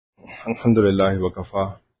الحمد للہ وکفا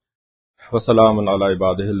وسلام علی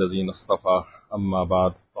عبادہ الذین اصطفى اما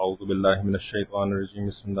بعد اعوذ باللہ من الشیطان الرجیم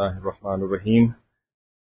بسم اللہ الرحمن الرحیم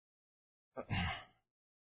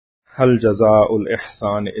هل جزاء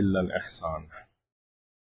الاحسان الا الاحسان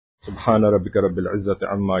سبحان ربک رب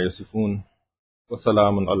العزة عما یصفون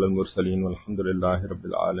وسلام علی المرسلین والحمد للہ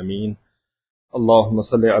رب العالمین اللهم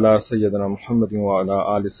صل علی سیدنا محمد وعلى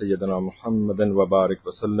آل سیدنا محمد وبارک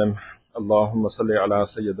وسلم اللهم صل على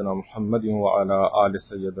سيدنا محمد وعلى آل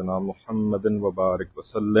سيدنا محمد وبارك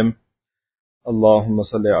وسلم اللهم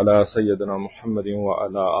صل على سيدنا محمد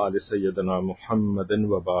وعلى آل سيدنا محمد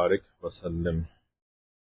وبارك وسلم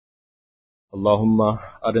اللهم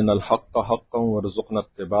أرنا الحق حقا وارزقنا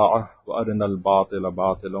اتباعه وأرنا الباطل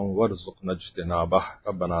باطلا وارزقنا اجتنابه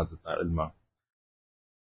ربنا زدنا علما۔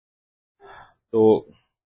 تو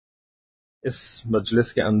اس مجلس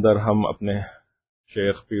کے اندر ہم اپنے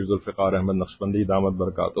شیخ پیر ذوالفقار احمد نقشبندی دامت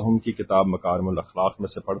برکاتہم کی کتاب مکارم الاخلاق میں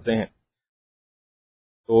سے پڑھتے ہیں۔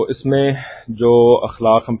 تو اس میں جو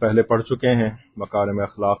اخلاق ہم پہلے پڑھ چکے ہیں، مکارم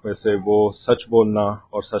اخلاق میں سے وہ سچ بولنا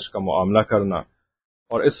اور سچ کا معاملہ کرنا،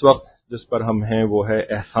 اور اس وقت جس پر ہم ہیں وہ ہے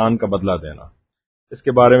احسان کا بدلہ دینا۔ اس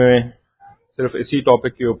کے بارے میں صرف اسی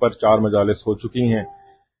ٹاپک کے اوپر 4 مجالس ہو چکی ہیں۔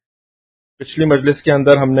 پچھلی مجلس کے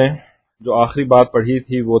اندر ہم نے جو آخری بات پڑھی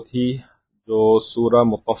تھی وہ تھی جو سورہ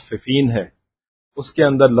مطففین ہے، اس کے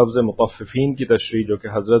اندر لفظ مطففین کی تشریح جو کہ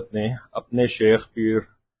حضرت نے اپنے شیخ پیر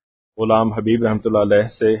غلام حبیب رحمۃ اللہ علیہ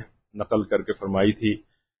سے نقل کر کے فرمائی تھی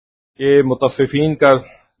کہ مطففین کا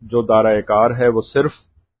جو دائرہ کار ہے وہ صرف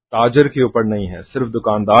تاجر کے اوپر نہیں ہے، صرف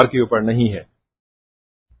دکاندار کے اوپر نہیں ہے۔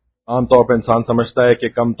 عام طور پر انسان سمجھتا ہے کہ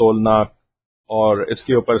کم تولنا اور اس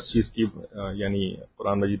کے اوپر اس چیز کی یعنی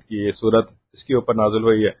قرآن مجید کی یہ صورت اس کے اوپر نازل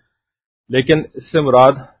ہوئی ہے، لیکن اس سے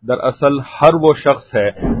مراد دراصل ہر وہ شخص ہے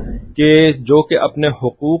کہ جو کہ اپنے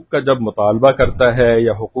حقوق کا جب مطالبہ کرتا ہے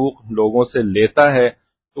یا حقوق لوگوں سے لیتا ہے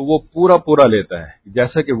تو وہ پورا لیتا ہے،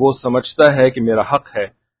 جیسا کہ وہ سمجھتا ہے کہ میرا حق ہے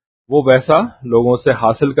وہ ویسا لوگوں سے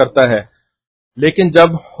حاصل کرتا ہے، لیکن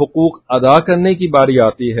جب حقوق ادا کرنے کی باری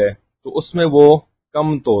آتی ہے تو اس میں وہ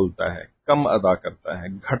کم تولتا ہے، کم ادا کرتا ہے،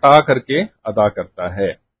 گھٹا کر کے ادا کرتا ہے،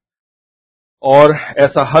 اور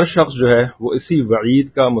ایسا ہر شخص جو ہے وہ اسی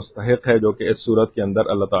وعید کا مستحق ہے جو کہ اس صورت کے اندر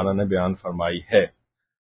اللہ تعالیٰ نے بیان فرمائی ہے۔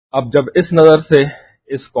 اب جب اس نظر سے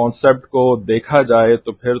اس کانسیپٹ کو دیکھا جائے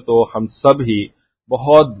تو پھر تو ہم سب ہی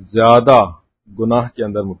بہت زیادہ گناہ کے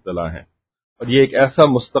اندر مبتلا ہیں، اور یہ ایک ایسا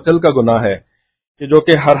مستقل کا گناہ ہے کہ جو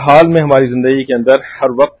کہ ہر حال میں ہماری زندگی کے اندر ہر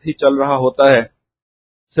وقت ہی چل رہا ہوتا ہے،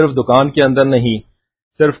 صرف دکان کے اندر نہیں،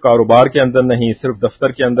 صرف کاروبار کے اندر نہیں، صرف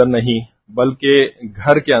دفتر کے اندر نہیں، بلکہ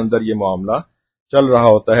گھر کے اندر یہ معاملہ چل رہا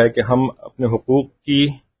ہوتا ہے کہ ہم اپنے حقوق کی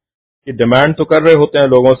ڈیمانڈ تو کر رہے ہوتے ہیں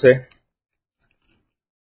لوگوں سے،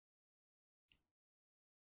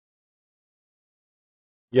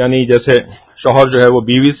 یعنی جیسے شوہر جو ہے وہ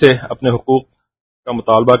بیوی سے اپنے حقوق کا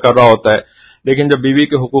مطالبہ کر رہا ہوتا ہے، لیکن جب بیوی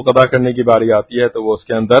کے حقوق ادا کرنے کی باری آتی ہے تو وہ اس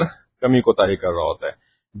کے اندر کمی کوتاہی کر رہا ہوتا ہے۔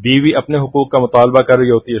 بیوی اپنے حقوق کا مطالبہ کر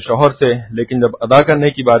رہی ہوتی ہے شوہر سے، لیکن جب ادا کرنے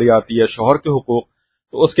کی باری آتی ہے شوہر کے حقوق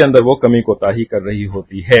تو اس کے اندر وہ کمی کوتاہی کر رہی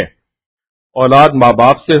ہوتی ہے۔ اولاد ماں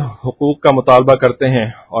باپ سے حقوق کا مطالبہ کرتے ہیں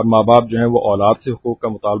اور ماں باپ جو ہیں وہ اولاد سے حقوق کا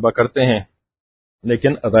مطالبہ کرتے ہیں،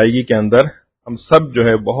 لیکن ادائیگی کے اندر ہم سب جو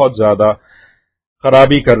ہے بہت زیادہ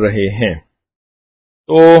خرابی کر رہے ہیں۔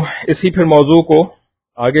 تو اسی پھر موضوع کو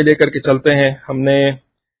آگے لے کر کے چلتے ہیں۔ ہم نے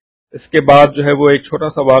اس کے بعد جو ہے وہ ایک چھوٹا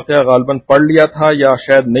سا واقعہ غالباً پڑھ لیا تھا یا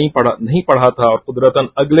شاید نہیں پڑھا تھا، اور قدرتاً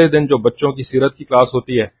اگلے دن جو بچوں کی سیرت کی کلاس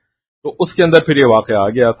ہوتی ہے تو اس کے اندر پھر یہ واقعہ آ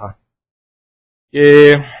گیا تھا کہ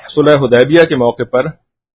صلح حدیبیہ کے موقع پر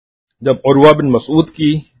جب عروہ بن مسعود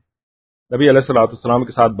کی نبی علیہ الصلوۃ والسلام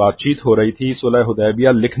کے ساتھ بات چیت ہو رہی تھی صلح حدیبیہ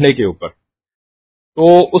لکھنے کے اوپر، تو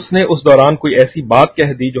اس نے اس دوران کوئی ایسی بات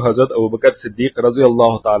کہہ دی جو حضرت ابوبکر صدیق رضی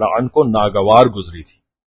اللہ تعالی عنہ کو ناگوار گزری تھی۔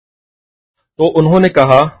 تو انہوں نے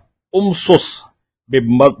کہا امسس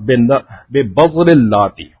ببذر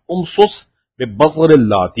اللاتی، امسس ببذر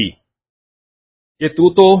اللاتی، کہ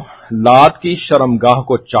تو لات کی شرمگاہ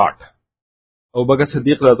کو چاٹ۔ ابوبکر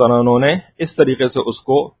صدیق رضی اللہ عنہ نے اس طریقے سے اس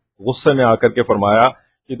کو غصے میں آ کر کے فرمایا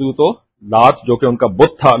کہ تو لات جو کہ ان کا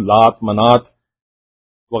بت تھا، لات منات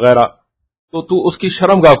وغیرہ، تو اس کی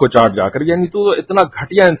شرمگاہ کو چاٹ جا کر، یعنی تو اتنا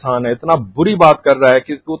گھٹیا انسان ہے، اتنا بری بات کر رہا ہے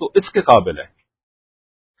کہ تو اس کے قابل ہے۔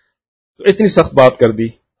 تو اتنی سخت بات کر دی۔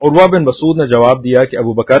 عروہ بن مسعود نے جواب دیا کہ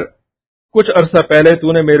ابوبکر، کچھ عرصہ پہلے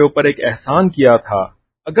تو نے میرے اوپر ایک احسان کیا تھا،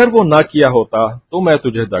 اگر وہ نہ کیا ہوتا تو میں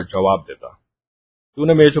تجھے جواب دیتا۔ تو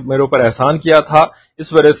نے میرے اوپر احسان کیا تھا،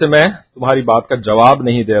 اس وجہ سے میں تمہاری بات کا جواب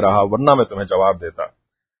نہیں دے رہا، ورنہ میں تمہیں جواب دیتا۔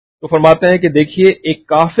 تو فرماتے ہیں کہ دیکھیے ایک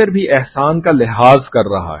کافر بھی احسان کا لحاظ کر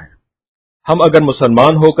رہا ہے، ہم اگر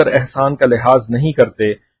مسلمان ہو کر احسان کا لحاظ نہیں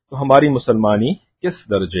کرتے تو ہماری مسلمانی کس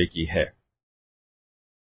درجے کی ہے؟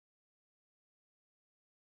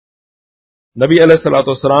 نبی علیہ الصلوۃ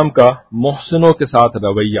والسلام کا محسنوں کے ساتھ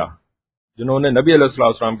رویہ، جنہوں نے نبی علیہ الصلوۃ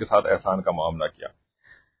والسلام کے ساتھ احسان کا معاملہ کیا،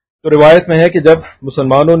 تو روایت میں ہے کہ جب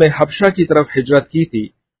مسلمانوں نے حبشہ کی طرف ہجرت کی تھی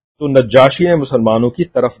تو نجاشی نے مسلمانوں کی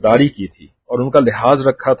طرفداری کی تھی اور ان کا لحاظ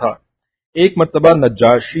رکھا تھا۔ ایک مرتبہ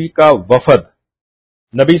نجاشی کا وفد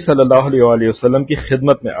نبی صلی اللہ علیہ وآلہ وسلم کی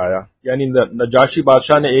خدمت میں آیا، یعنی نجاشی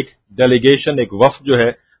بادشاہ نے ایک ڈیلیگیشن، ایک وفد جو ہے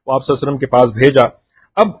وہ آپ صلی اللہ علیہ وسلم کے پاس بھیجا۔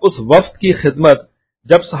 اب اس وفد کی خدمت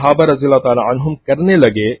جب صحابہ رضی اللہ تعالی عنہم کرنے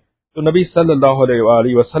لگے تو نبی صلی اللہ علیہ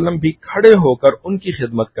وآلہ وسلم بھی کھڑے ہو کر ان کی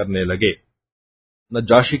خدمت کرنے لگے،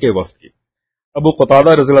 نجاشی کے وفد کی۔ ابو قتادہ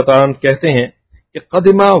رضی اللہ تعالی عنہ کہتے ہیں کہ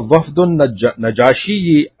قدمہ وفد النجاشی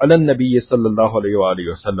علی النبی صلی اللہ علیہ وآلہ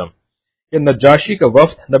وسلم، کہ نجاشی کا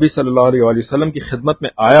وفد نبی صلی اللہ علیہ وآلہ وسلم کی خدمت میں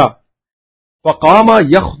آیا، فقام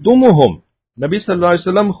یخدمہم، نبی صلی اللہ علیہ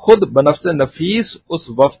وسلم خود بنفس نفیس اس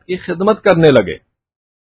وفد کی خدمت کرنے لگے۔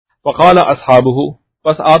 فقال اصحابہ،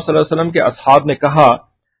 پس آپ صلی اللہ علیہ وسلم کے اصحاب نے کہا،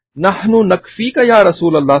 نحن نکفیک یا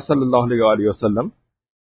رسول اللہ صلی اللہ علیہ وآلہ وسلم،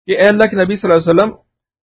 کہ اے اللہ کے نبی صلی اللہ علیہ وسلم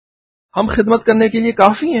ہم خدمت کرنے کے لیے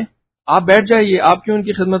کافی ہیں، آپ بیٹھ جائیے، آپ کیوں ان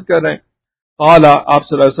کی خدمت کر رہے ہیں؟ قال، آپ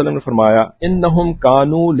صلی اللہ علیہ وسلم نے فرمایا، انہم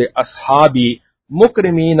کانوا لاصحابی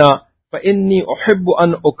مکرمین فانی احب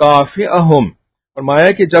ان اکافئہم، فرمایا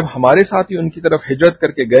کہ جب ہمارے ساتھی ان کی طرف ہجرت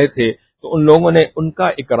کر کے گئے تھے تو ان لوگوں نے ان کا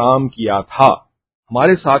اکرام کیا تھا،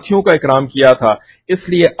 ہمارے ساتھیوں کا اکرام کیا تھا، اس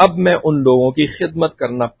لیے اب میں ان لوگوں کی خدمت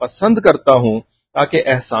کرنا پسند کرتا ہوں تاکہ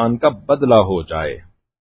احسان کا بدلہ ہو جائے۔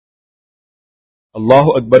 اللہ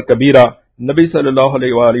اکبر کبیرہ، نبی صلی اللہ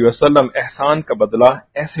علیہ وآلہ وسلم احسان کا بدلہ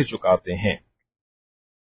ایسے چکاتے ہیں۔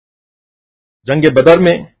 جنگ بدر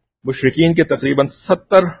میں مشرکین کے تقریباً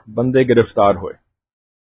 70 بندے گرفتار ہوئے۔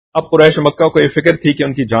 اب قریش مکہ کو یہ فکر تھی کہ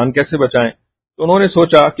ان کی جان کیسے بچائیں، تو انہوں نے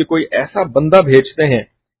سوچا کہ کوئی ایسا بندہ بھیجتے ہیں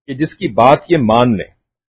کہ جس کی بات یہ مان لے۔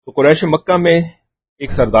 تو قریش مکہ میں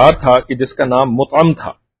ایک سردار تھا کہ جس کا نام مطعم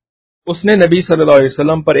تھا، اس نے نبی صلی اللہ علیہ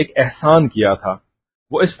وسلم پر ایک احسان کیا تھا،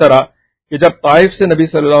 وہ اس طرح کہ جب طائف سے نبی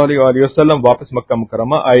صلی اللہ علیہ وآلہ وسلم واپس مکہ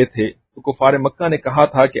مکرمہ آئے تھے تو کفار مکہ نے کہا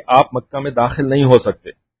تھا کہ آپ مکہ میں داخل نہیں ہو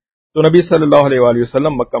سکتے، تو نبی صلی اللہ علیہ وآلہ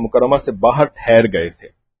وسلم مکہ مکرمہ سے باہر ٹھہر گئے تھے۔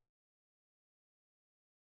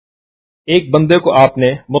 ایک بندے کو آپ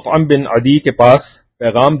نے مطعم بن عدی کے پاس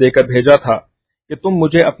پیغام دے کر بھیجا تھا کہ تم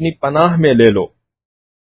مجھے اپنی پناہ میں لے لو،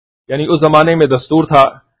 یعنی اس زمانے میں دستور تھا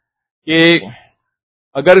کہ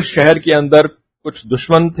اگر شہر کے اندر کچھ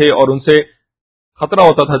دشمن تھے اور ان سے خطرہ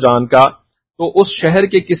ہوتا تھا جان کا، تو اس شہر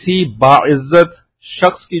کے کسی باعزت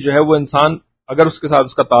شخص کی جو ہے وہ انسان، اگر اس کے ساتھ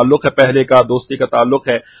اس کا تعلق ہے، پہلے کا دوستی کا تعلق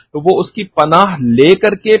ہے، تو وہ اس کی پناہ لے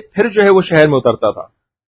کر کے پھر جو ہے وہ شہر میں اترتا تھا۔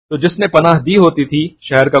 تو جس نے پناہ دی ہوتی تھی،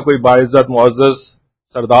 شہر کا کوئی باعزت معزز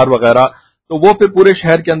سردار وغیرہ، تو وہ پھر پورے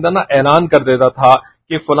شہر کے اندر نا اعلان کر دیتا تھا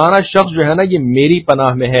کہ فلانا شخص جو ہے نا یہ میری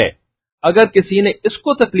پناہ میں ہے، اگر کسی نے اس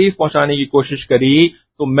کو تکلیف پہنچانے کی کوشش کری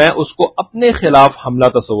تو میں اس کو اپنے خلاف حملہ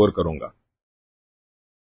تصور کروں گا۔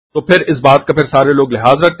 تو پھر اس بات کا پھر سارے لوگ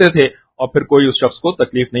لحاظ رکھتے تھے اور پھر کوئی اس شخص کو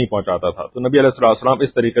تکلیف نہیں پہنچاتا تھا۔ تو نبی علیہ الصلوۃ والسلام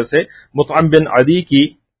اس طریقے سے مطعم بن عدی کی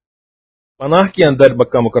پناہ کے اندر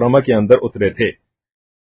مکہ مکرمہ کے اندر اترے تھے۔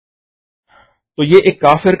 تو یہ ایک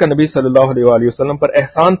کافر کا نبی صلی اللہ علیہ وآلہ وسلم پر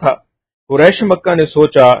احسان تھا۔ قریش مکہ نے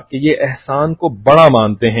سوچا کہ یہ احسان کو بڑا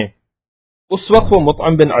مانتے ہیں۔ اس وقت وہ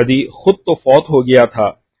مطعم بن عدی خود تو فوت ہو گیا تھا،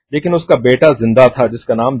 لیکن اس کا بیٹا زندہ تھا جس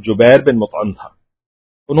کا نام جبیر بن مطعم تھا۔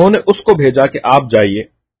 انہوں نے اس کو بھیجا کہ آپ جائیے۔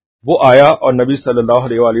 وہ آیا اور نبی صلی اللہ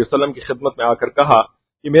علیہ وآلہ وسلم کی خدمت میں آ کر کہا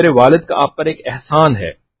کہ میرے والد کا آپ پر ایک احسان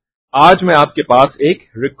ہے، آج میں آپ کے پاس ایک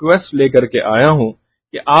ریکویسٹ لے کر کے آیا ہوں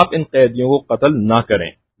کہ آپ ان قیدیوں کو قتل نہ کریں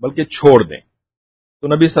بلکہ چھوڑ دیں۔ تو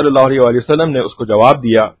نبی صلی اللہ علیہ وآلہ وسلم نے اس کو جواب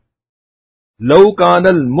دیا، لو کان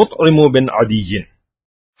المطعم بن عدی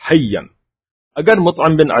حیا، اگر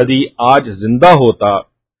مطعم بن عدی آج زندہ ہوتا،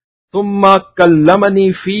 ثم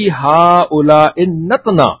کلمنی فی ہؤلاء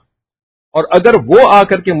النتنا، اور اگر وہ آ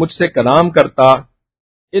کر کے مجھ سے کلام کرتا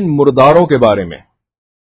ان مرداروں کے بارے میں،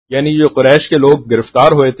 یعنی جو قریش کے لوگ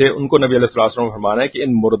گرفتار ہوئے تھے ان کو نبی علیہ الصلوۃ والسلام فرمانا ہے کہ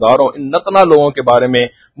ان مرداروں، ان نتنا لوگوں کے بارے میں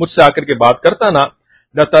مجھ سے آ کر کے بات کرتا نا،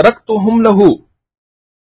 لترکتہم لہ،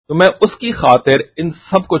 تو میں اس کی خاطر ان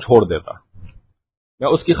سب کو چھوڑ دیتا، میں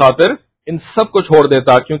اس کی خاطر ان سب کو چھوڑ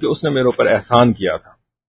دیتا، کیونکہ اس نے میرے اوپر احسان کیا تھا،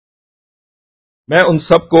 میں ان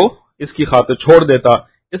سب کو اس کی خاطر چھوڑ دیتا۔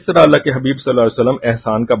 اس طرح اللہ کے حبیب صلی اللہ علیہ وسلم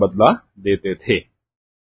احسان کا بدلہ دیتے تھے۔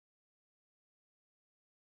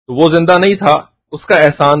 تو وہ زندہ نہیں تھا، اس کا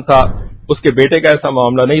احسان تھا، اس کے بیٹے کا ایسا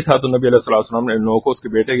معاملہ نہیں تھا، تو نبی علیہ الصلوۃ والسلام نے ان لوگوں کو اس کے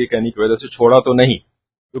بیٹے کی کہنے کی وجہ سے چھوڑا تو نہیں،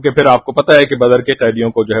 کیونکہ پھر آپ کو پتہ ہے کہ بدر کے قیدیوں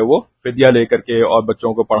کو جو ہے وہ فدیہ لے کر کے اور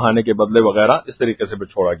بچوں کو پڑھانے کے بدلے وغیرہ اس طریقے سے پھر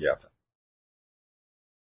چھوڑا گیا تھا۔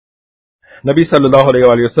 نبی صلی اللہ علیہ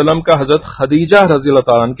وآلہ وسلم کا حضرت خدیجہ رضی اللہ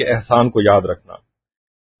تعالیٰ عنہ کے احسان کو یاد رکھنا.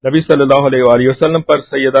 نبی صلی اللہ علیہ وآلہ وسلم پر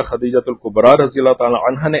سیدہ خدیجہ الکبریٰ رضی اللہ تعالیٰ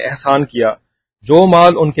عنہ نے احسان کیا. جو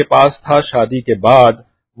مال ان کے پاس تھا شادی کے بعد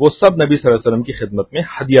وہ سب نبی صلی اللہ علیہ وسلم کی خدمت میں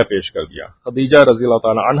ہدیہ پیش کر دیا. خدیجہ رضی اللہ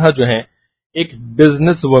تعالیٰ عنہ جو ہیں ایک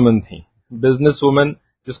بزنس وومن تھیں. بزنس وومن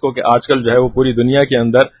جس کو کہ آج کل جو ہے وہ پوری دنیا کے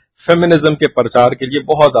اندر فیمنزم کے پرچار کے لیے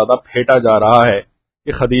بہت زیادہ پھیٹا جا رہا ہے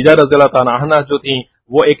کہ خدیجہ رضی اللہ تعالیٰ عنہ جو تھیں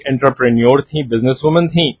وہ ایک انٹرپرینیور تھیں، بزنس وومن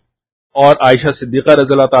تھیں، اور عائشہ صدیقہ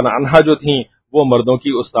رضی اللہ تعالیٰ عنہ جو تھیں وہ مردوں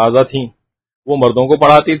کی استاذہ تھیں، وہ مردوں کو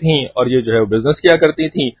پڑھاتی تھیں اور یہ جو ہے وہ بزنس کیا کرتی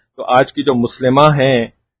تھیں. تو آج کی جو مسلمہ ہیں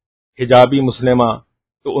حجابی مسلمہ،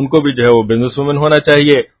 تو ان کو بھی جو ہے وہ بزنس وومن ہونا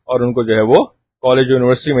چاہیے اور ان کو جو ہے وہ کالج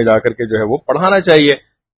یونیورسٹی میں جا کر کے جو ہے وہ پڑھانا چاہیے،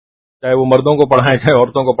 چاہے وہ مردوں کو پڑھائیں چاہے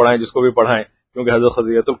عورتوں کو پڑھائیں، جس کو بھی پڑھائیں، کیونکہ حضرت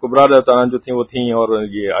خدیجہ الکبریٰ رضی اللہ تعالیٰ عنہ جو تھیں وہ تھیں اور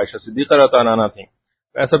یہ عائشہ صدیقہ رضی اللہ تعالیٰ عنہ تھیں.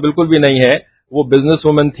 ایسا بالکل بھی نہیں ہے. وہ بزنس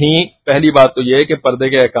وومن تھیں. پہلی بات تو یہ ہے کہ پردے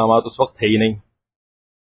کے احکامات اس وقت تھے ہی نہیں.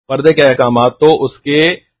 پردے کے احکامات تو اس کے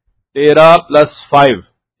 13+5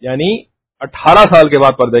 یعنی 18 سال کے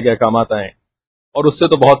بعد پردے کے احکامات آئے، اور اس سے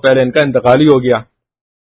تو بہت پہلے ان کا انتقال ہی ہو گیا.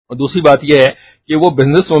 اور دوسری بات یہ ہے کہ وہ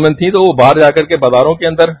بزنس وومن تھیں تو وہ باہر جا کر کے بازاروں کے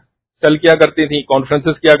اندر سیل کیا کرتی تھیں،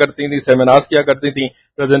 کانفرنسز کیا کرتی تھیں، سیمینارز کیا کرتی تھیں،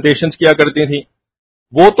 پریزنٹیشنز کیا کرتی تھیں.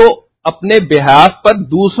 وہ تو اپنے بہاف پر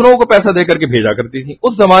دوسروں کو پیسہ دے کر کے بھیجا کرتی تھیں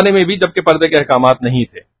اس زمانے میں بھی جبکہ پردے کے احکامات نہیں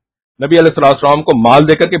تھے. نبی علیہ السلام کو مال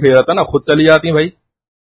دے کر کے بھیجا تھا نا، خود چلی جاتی. بھائی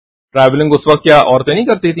ٹریولنگ اس وقت کیا عورتیں نہیں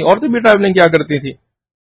کرتی تھیں؟ عورتیں بھی ٹریولنگ کیا کرتی تھیں.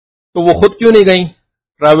 تو وہ خود کیوں نہیں گئیں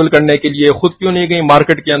ٹریول کرنے کے لیے؟ خود کیوں نہیں گئیں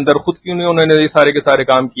مارکیٹ کے اندر؟ خود کیوں نہیں انہوں نے یہ سارے کے سارے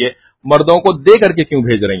کام کیے؟ مردوں کو دے کر کے کیوں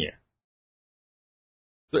بھیج رہی ہیں؟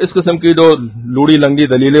 تو اس قسم کی جو لوڑی لنگی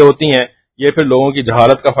دلیلیں ہوتی ہیں یہ پھر لوگوں کی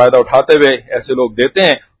جہالت کا فائدہ اٹھاتے ہوئے ایسے لوگ دیتے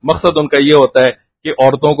ہیں. مقصد ان کا یہ ہوتا ہے کہ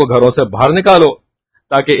عورتوں کو گھروں سے باہر نکالو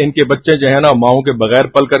تاکہ ان کے بچے جو ہے نا ماؤں کے بغیر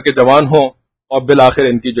پل کر کے جوان ہوں، اور بالآخر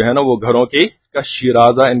ان کی جو ہے نا وہ گھروں کی کا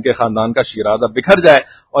شیرازہ، ان کے خاندان کا شیرازہ بکھر جائے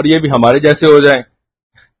اور یہ بھی ہمارے جیسے ہو جائیں.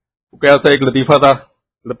 کیسا ایک لطیفہ تھا،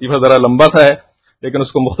 لطیفہ ذرا لمبا سا ہے لیکن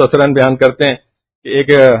اس کو مختصراً بیان کرتے ہیں کہ ایک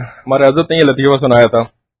ہمارے حضرت نے یہ لطیفہ سنایا تھا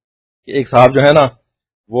کہ ایک صاحب جو ہے نا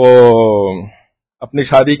وہ اپنی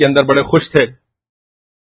شادی کے اندر بڑے خوش تھے.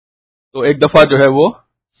 تو ایک دفعہ جو ہے وہ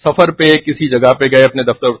سفر پہ کسی جگہ پہ گئے اپنے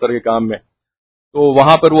دفتر کے کام میں، تو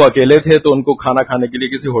وہاں پر وہ اکیلے تھے تو ان کو کھانا کھانے کے لیے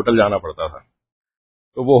کسی ہوٹل جانا پڑتا تھا.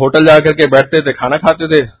 تو وہ ہوٹل جا کر کے بیٹھتے تھے، کھانا کھاتے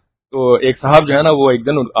تھے. تو ایک صاحب جو ہے نا وہ ایک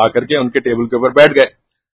دن آ کر کے ان کے ٹیبل کے اوپر بیٹھ گئے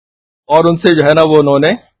اور ان سے جو ہے نا وہ انہوں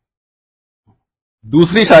نے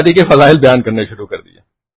دوسری شادی کے فضائل بیان کرنے شروع کر دیے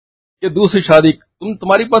کہ دوسری شادی،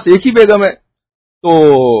 تمہاری پاس ایک ہی بیگم ہے تو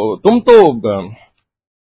تم تو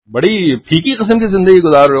بڑی پھیکی قسم کی زندگی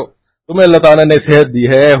گزار رہے ہو. تمہیں اللہ تعالیٰ نے صحت دی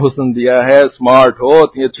ہے، حسن دیا ہے، اسمارٹ ہو،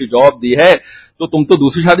 اتنی اچھی جاب دی ہے، تو تم تو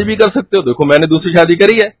دوسری شادی بھی کر سکتے ہو. دیکھو میں نے دوسری شادی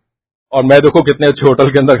کری ہے اور میں دیکھو کتنے اچھے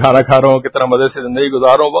ہوٹل کے اندر کھانا کھا رہا ہوں، کتنا مزے سے زندگی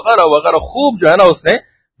گزار رہا ہوں، وغیرہ وغیرہ. خوب جو ہے نا اس نے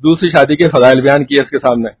دوسری شادی کے فضائل بیان کیے اس کے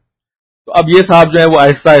سامنے. تو اب یہ صاحب جو ہے وہ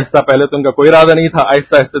آہستہ آہستہ، پہلے تو ان کا کوئی ارادہ نہیں تھا،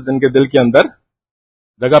 آہستہ آہستہ ان کے دل کے اندر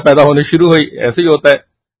جگہ پیدا ہونی شروع ہوئی. ایسے ہی ہوتا ہے،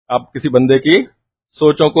 آپ کسی بندے کی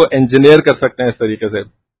سوچوں کو انجینئر کر سکتے ہیں اس طریقے سے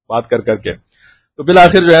بات کر کر کے. تو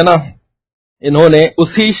بالآخر جو ہے نا انہوں نے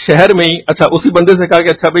اسی شہر میں ہی اسی بندے سے کہا کہ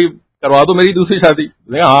اچھا بھائی کروا دو میری دوسری شادی.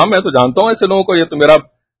 ہاں میں تو جانتا ہوں ایسے لوگوں کو، یہ تو میرا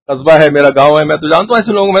قصبہ ہے، میرا گاؤں ہے، میں تو جانتا ہوں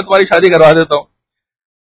ایسے لوگوں کو، میں تمہاری شادی کروا دیتا ہوں.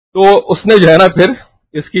 تو اس نے جو ہے نا پھر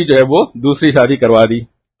اس کی جو ہے وہ دوسری شادی کروا دی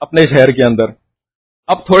اپنے شہر کے اندر.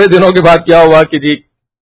 اب تھوڑے دنوں کے بعد کیا ہوا کہ جی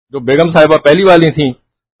جو بیگم صاحبہ پہلی والی تھیں،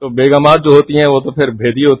 تو بیگمات جو ہوتی ہیں وہ تو پھر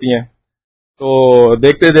بھیدی ہوتی ہیں، تو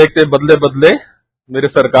دیکھتے دیکھتے بدلے بدلے میرے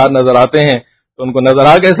سرکار نظر آتے ہیں، تو ان کو نظر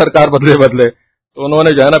آ گئے سرکار بدلے بدلے. تو انہوں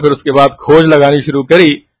نے جو ہے نا پھر اس کے بعد کھوج لگانی شروع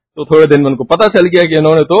کری. تو تھوڑے دن میں ان کو پتہ چل گیا کہ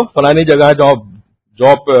انہوں نے تو فلانی جگہ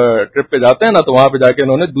جاب ٹرپ پہ جاتے ہیں نا، تو وہاں پہ جا کے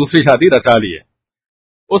انہوں نے دوسری شادی رچا لی ہے.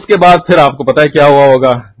 اس کے بعد پھر آپ کو پتہ ہے کیا ہوا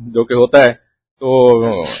ہوگا جو کہ ہوتا ہے. تو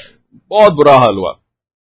بہت برا حال ہوا.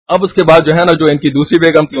 اب اس کے بعد جو ہے نا جو ان کی دوسری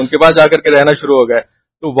بیگم تھی ان کے پاس جا کر کے رہنا شروع ہو گئے.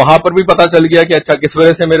 تو وہاں پر بھی پتہ چل گیا کہ اچھا کس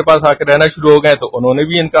وجہ سے میرے پاس آ کے رہنا شروع ہو گئے. تو انہوں نے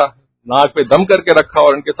بھی ان کا ناک پہ دم کر کے رکھا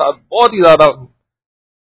اور ان کے ساتھ بہت ہی زیادہ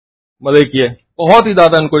مزے کیے، بہت ہی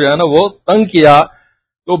زیادہ ان کو جو ہے نا وہ تنگ کیا.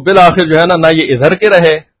 تو بالآخر جو ہے نا نہ یہ ادھر کے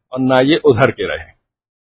رہے اور نہ یہ ادھر کے رہے.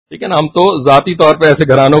 ٹھیک ہے نا، ہم تو ذاتی طور پہ ایسے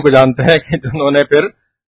گھرانوں کو جانتے ہیں کہ جنہوں نے پھر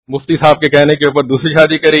مفتی صاحب کے کہنے کے اوپر دوسری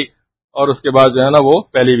شادی کری اور اس کے بعد جو ہے نا وہ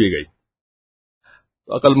پہلی بھی گئی.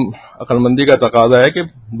 عقل مندی کا تقاضا ہے کہ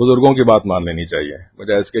بزرگوں کی بات مان لینی چاہیے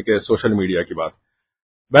بجائے اس کے کہ سوشل میڈیا کی بات.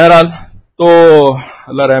 بہرحال تو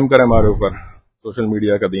اللہ رحم کرے ہمارے اوپر سوشل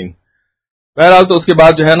میڈیا کا دین. بہرحال تو اس کے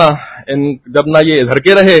بعد جو ہے نا جب نہ یہ ادھر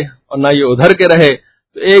کے رہے اور نہ یہ ادھر کے رہے،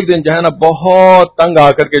 تو ایک دن جو ہے نا بہت تنگ آ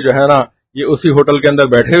کر کے جو ہے نا یہ اسی ہوٹل کے اندر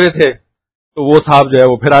بیٹھے ہوئے تھے. تو وہ صاحب جو ہے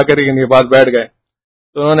وہ پھر آ کر ان کے پاس بیٹھ گئے.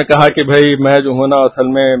 تو انہوں نے کہا کہ بھائی میں جو ہوں نا اصل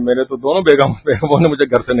میں میرے تو دونوں بیگموں نے مجھے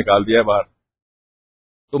گھر سے نکال دیا ہے باہر,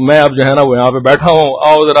 تو میں اب جو ہے نا وہ یہاں پہ بیٹھا ہوں,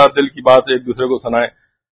 آؤ ذرا دل کی بات ایک دوسرے کو سنائیں,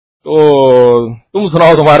 تو تم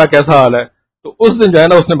سناؤ تمہارا کیسا حال ہے. تو اس دن جو ہے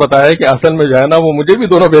نا اس نے بتایا کہ اصل میں جو ہے نا وہ مجھے بھی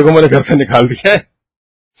دونوں بیگموں نے گھر سے نکال دیا ہے,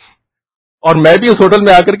 اور میں بھی اس ہوٹل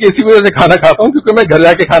میں آ کر کے اسی وجہ سے کھانا کھاتا ہوں کیونکہ میں گھر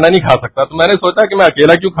جا کے کھانا نہیں کھا سکتا. تو میں نے سوچا کہ میں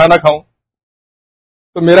اکیلا کیوں کھانا کھاؤں,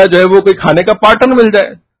 تو میرا جو ہے وہ کوئی کھانے کا پارٹنر مل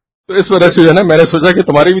جائے. تو اس وجہ سے جو ہے نا میں نے سوچا کہ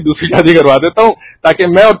تمہاری بھی دوسری شادی کروا دیتا ہوں تاکہ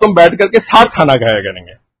میں اور تم بیٹھ کر کے ساتھ کھانا کھایا کریں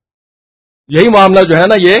گے. یہی معاملہ جو ہے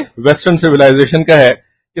نا یہ ویسٹرن سویلائزیشن کا ہے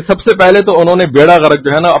کہ سب سے پہلے تو انہوں نے بیڑا غرق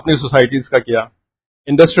جو ہے نا اپنی سوسائٹیز کا کیا.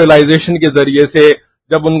 انڈسٹریلائزیشن کے ذریعے سے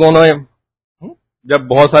جب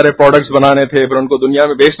بہت سارے پروڈکٹس بنانے تھے, پھر ان کو دنیا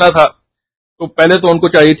میں بیچنا تھا, تو پہلے تو ان کو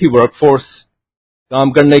چاہیے تھی ورک فورس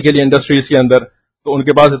کام کرنے کے لیے انڈسٹریز کے اندر. تو ان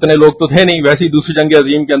کے پاس اتنے لوگ تو تھے نہیں. ویسی دوسری جنگ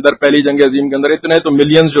عظیم کے اندر, پہلی جنگ عظیم کے اندر اتنے تو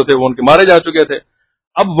ملینز جو تھے وہ ان کے مارے جا چکے تھے.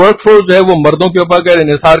 اب ورک فورس جو ہے وہ مردوں کے اوپر اگر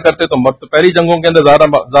انحصار کرتے تو مرد پہلی جنگوں کے اندر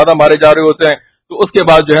زیادہ مارے جا رہے ہوتے ہیں. تو اس کے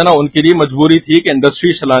بعد جو ہے نا ان کے لیے مجبوری تھی کہ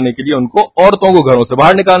انڈسٹری چلانے کے لیے ان کو عورتوں کو گھروں سے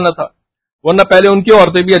باہر نکالنا تھا, ورنہ پہلے ان کی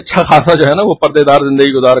عورتیں بھی اچھا خاصا جو ہے نا وہ پردے دار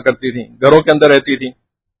زندگی گزارا کرتی تھیں, گھروں کے اندر رہتی تھیں,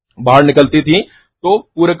 باہر نکلتی تھیں تو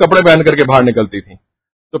پورے کپڑے پہن کر کے باہر نکلتی تھیں.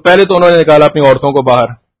 تو پہلے تو انہوں نے نکالا اپنی عورتوں کو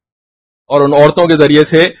باہر, اور ان عورتوں کے ذریعے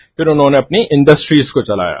سے پھر انہوں نے اپنی انڈسٹریز کو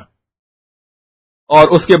چلایا. اور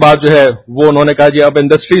اس کے بعد جو ہے وہ انہوں نے کہا جی اب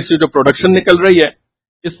انڈسٹریز سے جو پروڈکشن نکل رہی ہے,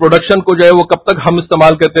 اس پروڈکشن کو جو ہے وہ کب تک ہم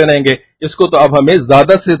استعمال کرتے رہیں گے, اس کو تو اب ہمیں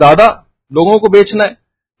زیادہ سے زیادہ لوگوں کو بیچنا ہے,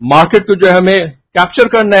 مارکیٹ کو جو ہے ہمیں کیپچر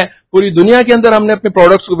کرنا ہے, پوری دنیا کے اندر ہم نے اپنے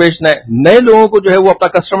پروڈکٹس کو بیچنا ہے, نئے لوگوں کو جو ہے وہ اپنا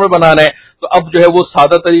کسٹمر بنانا ہے. تو اب جو ہے وہ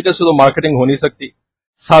سادہ طریقے سے تو مارکیٹنگ ہو نہیں سکتی,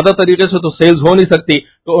 سادہ طریقے سے تو سیلز ہو نہیں سکتی.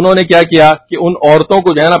 تو انہوں نے کیا کیا کہ ان عورتوں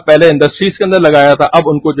کو جو ہے نا پہلے انڈسٹریز کے اندر لگایا تھا, اب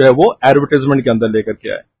ان کو جو ہے وہ ایڈورٹائزمنٹ کے اندر لے کر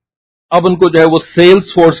کے آئے, اب ان کو جو ہے وہ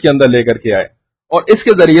سیلز فورس کے اندر لے کر کے آئے, اور اس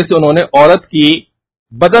کے ذریعے سے انہوں نے عورت کی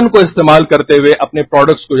بدن کو استعمال کرتے ہوئے اپنے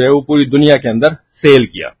پروڈکٹس کو جو ہے وہ پوری دنیا کے اندر سیل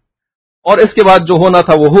کیا. اور اس کے بعد جو ہونا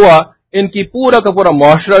تھا وہ ہوا, ان کی پورا کا پورا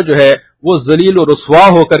معاشرہ جو ہے وہ ذلیل و رسوا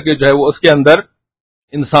ہو کر کے جو ہے وہ اس کے اندر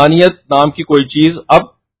انسانیت نام کی کوئی چیز اب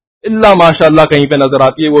اللہ ماشاء اللہ کہیں پہ نظر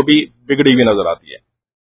آتی ہے, وہ بھی بگڑی ہوئی نظر آتی ہے,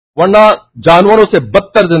 ورنہ جانوروں سے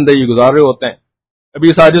بدتر زندگی گزار رہے ہوتے ہیں. ابھی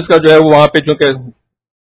ساجد کا جو ہے وہ وہاں پہ چونکہ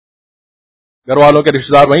گھر والوں کے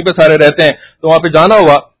رشتے دار وہیں پہ سارے رہتے ہیں, تو وہاں پہ جانا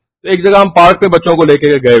ہوا تو ایک جگہ ہم پارک پہ بچوں کو لے کے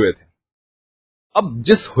گئے ہوئے تھے. اب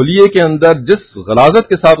جس حلیے کے اندر جس غلاظت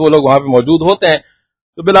کے ساتھ وہ لوگ وہاں پہ موجود ہوتے ہیں,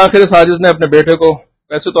 تو بالآخر ساجد نے اپنے بیٹے کو,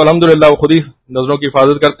 ویسے تو الحمدللہ وہ خود ہی نظروں کی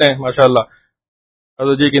حفاظت کرتے ہیں ماشاءاللہ,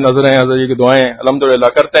 حضرت جی کی نظریں, حضرت جی کی دعائیں الحمدللہ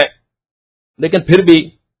کرتے ہیں, لیکن پھر بھی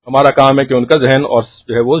ہمارا کام ہے کہ ان کا ذہن اور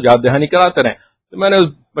جو ہے وہ یاد دہانی کراتے رہیں. تو میں نے اس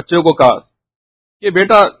بچے کو کہا کہ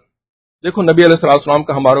بیٹا دیکھو نبی علیہ السلام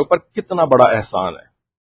کا ہمارے اوپر کتنا بڑا احسان ہے,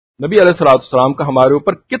 نبی علیہ السلام کا ہمارے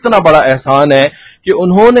اوپر کتنا بڑا احسان ہے کہ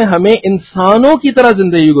انہوں نے ہمیں انسانوں کی طرح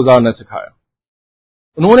زندگی گزارنا سکھایا,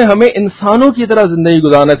 انہوں نے ہمیں انسانوں کی طرح زندگی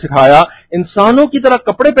گزارنا سکھایا, انسانوں کی طرح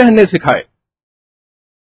کپڑے پہننے سکھائے.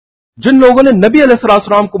 جن لوگوں نے نبی علیہ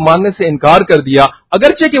السلام کو ماننے سے انکار کر دیا,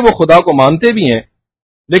 اگرچہ کہ وہ خدا کو مانتے بھی ہیں,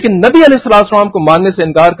 لیکن نبی علیہ السلام کو ماننے سے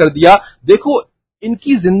انکار کر دیا, دیکھو ان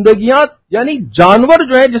کی زندگیاں یعنی جانور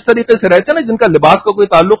جو ہے جس طریقے سے رہتے ہیں نا, جن کا لباس کا کوئی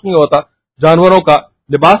تعلق نہیں ہوتا, جانوروں کا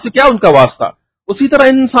لباس سے کیا ان کا واسطہ, اسی طرح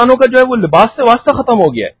ان انسانوں کا جو ہے وہ لباس سے واسطہ ختم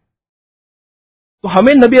ہو گیا ہے. تو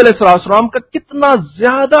ہمیں نبی علیہ السلام کا کتنا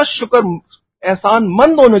زیادہ شکر احسان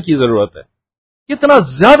مند ہونے کی ضرورت ہے, کتنا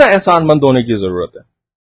زیادہ احسان مند ہونے کی ضرورت ہے.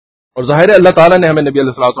 اور ظاہر ہے اللہ تعالیٰ نے ہمیں نبی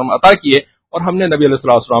علیہ السلام عطا کیے, اور ہم نے نبی علیہ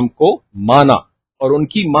السلام کو مانا اور ان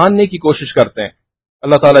کی ماننے کی کوشش کرتے ہیں.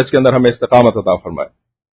 اللہ تعالیٰ اس کے اندر ہمیں استقامت عطا فرمائے.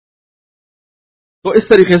 تو اس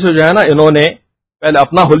طریقے سے جو ہے نا انہوں نے پہلے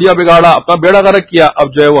اپنا حلیہ بگاڑا, اپنا بیڑا غرق کیا,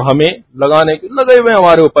 اب جو ہے وہ ہمیں لگانے کے لگے ہوئے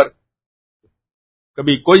ہمارے اوپر.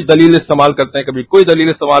 کبھی کوئی دلیل استعمال کرتے ہیں, کبھی کوئی دلیل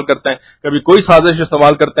استعمال کرتے ہیں, کبھی کوئی سازش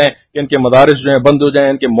استعمال کرتے ہیں کہ ان کے مدارس جو ہیں بند ہو جائیں,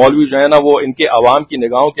 ان کے مولوی جو ہیں نا وہ ان کے عوام کی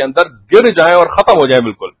نگاہوں کے اندر گر جائیں اور ختم ہو جائیں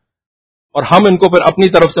بالکل, اور ہم ان کو پھر اپنی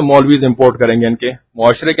طرف سے مولویز امپورٹ کریں گے ان کے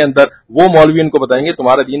معاشرے کے اندر. وہ مولوی ان کو بتائیں گے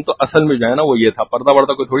تمہارا دین تو اصل میں جو ہے نا وہ یہ تھا, پردہ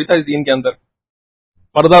وردہ کوئی تھوڑی تھا اس دین کے اندر,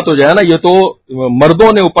 پردہ تو جو ہے نا یہ تو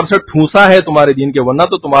مردوں نے اوپر سے ٹھونسا ہے تمہارے دین کے, ورنہ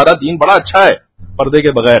تو تمہارا دین بڑا اچھا ہے پردے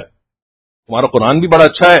کے بغیر, تمہارا قرآن بھی بڑا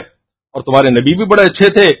اچھا ہے اور تمہارے نبی بھی بڑے اچھے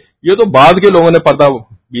تھے. یہ تو بعد کے لوگوں نے پردہ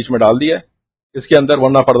بیچ میں ڈال دیا ہے اس کے اندر,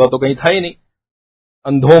 ورنہ پردہ تو کہیں تھا ہی نہیں.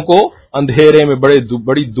 اندھوں کو اندھیرے میں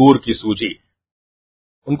بڑی دور کی سوجی,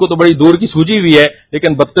 ان کو تو بڑی دور کی سوجی ہوئی ہے,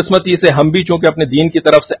 لیکن بدقسمتی سے ہم بھی چونکہ اپنے دین کی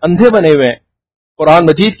طرف سے اندھے بنے ہوئے ہیں, قرآن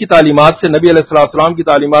مجید کی تعلیمات سے, نبی علیہ السلام کی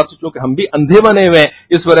تعلیمات سے چونکہ ہم بھی اندھے بنے ہوئے ہیں,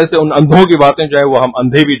 اس وجہ سے ان اندھوں کی باتیں جو ہے وہ ہم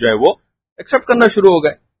اندھے بھی جو ہے وہ ایکسپٹ کرنا شروع ہو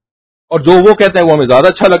گئے. اور جو وہ کہتے ہیں وہ ہمیں زیادہ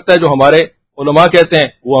اچھا لگتا ہے، جو ہمارے علماء کہتے ہیں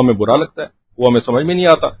وہ ہمیں برا لگتا ہے، وہ ہمیں سمجھ میں نہیں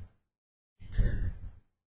آتا.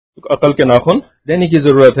 تو عقل کے ناخن دینے کی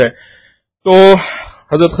ضرورت ہے. تو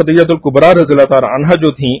حضرت خدیجہ الکبریٰ رضی اللہ تعالی عنہا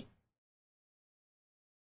جو تھیں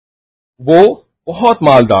وہ بہت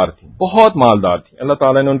مالدار تھیں، بہت مالدار تھیں. اللہ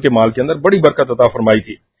تعالیٰ نے ان کے مال کے اندر بڑی برکت عطا فرمائی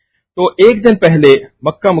تھی. تو ایک دن پہلے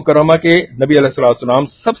مکہ مکرمہ کے نبی علیہ الصلوۃ والسلام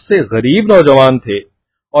سب سے غریب نوجوان تھے،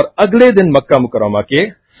 اور اگلے دن مکہ مکرمہ کے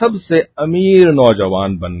سب سے امیر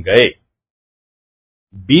نوجوان بن گئے.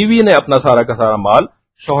 بیوی نے اپنا سارا کا سارا مال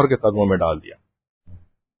شوہر کے قدموں میں ڈال دیا.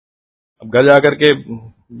 اب گھر جا کر کے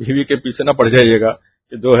بیوی کے پیچھے نہ پڑ جائیے گا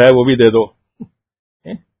کہ جو ہے وہ بھی دے دو.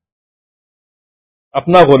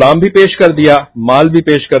 اپنا غلام بھی پیش کر دیا، مال بھی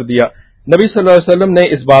پیش کر دیا. نبی صلی اللہ علیہ وسلم نے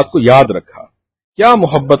اس بات کو یاد رکھا. کیا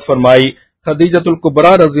محبت فرمائی. خدیجۃ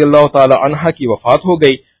الکبریٰ رضی اللہ تعالی عنہا کی وفات ہو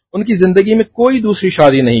گئی. ان کی زندگی میں کوئی دوسری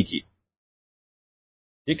شادی نہیں کی.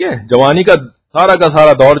 ٹھیک ہے، جوانی کا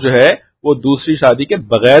سارا دور جو ہے وہ دوسری شادی کے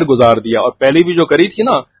بغیر گزار دیا. اور پہلی بھی جو کری تھی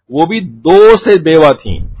نا وہ بھی 2 سے بیوہ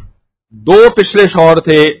تھیں. 2 پچھلے شوہر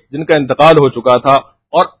تھے جن کا انتقال ہو چکا تھا،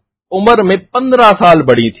 اور عمر میں 15 سال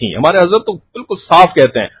بڑی تھیں. ہمارے حضرت تو بالکل صاف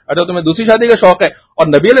کہتے ہیں اچھا تمہیں دوسری شادی کا شوق ہے، اور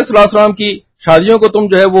نبی علیہ السلام کی شادیوں کو تم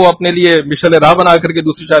جو ہے وہ اپنے لیے مشعل راہ بنا کر کے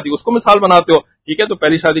دوسری شادی اس کو مثال بناتے ہو. ٹھیک ہے، تو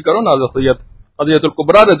پہلی شادی کرو نا، خدیجۃ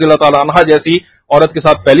الکبریٰ رضی اللہ تعالی عنہا جیسی عورت کے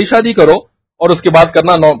ساتھ پہلی شادی کرو، اور اس کے بعد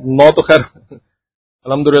کرنا 9 تو خیر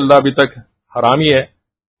الحمدللہ ابھی تک حرام ہی ہے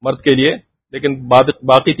مرد کے لیے، لیکن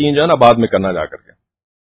باقی 3 جو ہے نا بعد میں کرنا جا کر کے.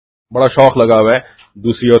 بڑا شوق لگا ہوا ہے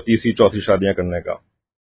دوسری اور تیسری چوتھی شادیاں کرنے کا.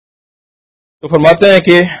 تو فرماتے ہیں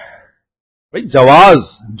کہ بھائی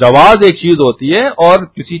جواز ایک چیز ہوتی ہے، اور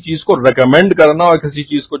کسی چیز کو ریکمینڈ کرنا اور کسی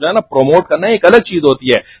چیز کو جو ہے نا پروموٹ کرنا ایک الگ چیز ہوتی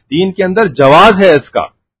ہے. دین کے اندر جواز ہے، اس کا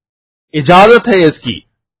اجازت ہے اس کی،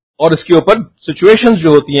 اور اس کے اوپر سچویشنز جو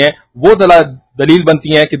ہوتی ہیں وہ دلیل بنتی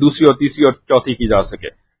ہیں کہ دوسری اور تیسری اور چوتھی کی جا سکے.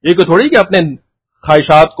 یہ کوئی تھوڑی کہ اپنے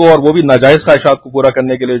خواہشات کو، اور وہ بھی ناجائز خواہشات کو پورا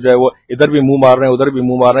کرنے کے لیے جو ہے وہ ادھر بھی منہ مار رہے ہیں، ادھر بھی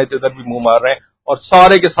منہ مار رہے ہیں، ادھر بھی منہ مار رہے ہیں، اور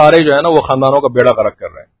سارے کے سارے جو ہے نا وہ خاندانوں کا بیڑا غرق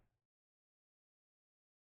کر رہے ہیں.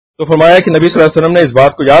 تو فرمایا کہ نبی صلی اللہ علیہ وسلم نے اس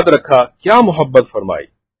بات کو یاد رکھا. کیا محبت فرمائی.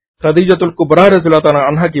 خدیجۃ الکبریٰ رضی اللہ تعالی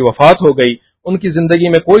عنہا کی وفات ہو گئی. ان کی زندگی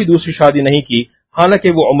میں کوئی دوسری شادی نہیں کی، حالانکہ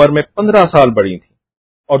وہ عمر میں 15 سال بڑی تھی،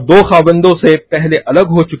 اور 2 خاوندوں سے پہلے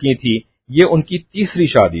الگ ہو چکی تھی. یہ ان کی تیسری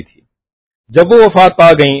شادی تھی. جب وہ وفات پا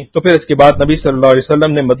گئیں تو پھر اس کے بعد نبی صلی اللہ علیہ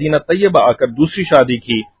وسلم نے مدینہ طیبہ آ کر دوسری شادی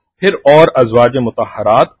کی. پھر اور ازواج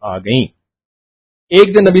مطہرات آ گئیں.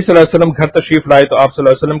 ایک دن نبی صلی اللہ علیہ وسلم گھر تشریف لائے تو آپ صلی اللہ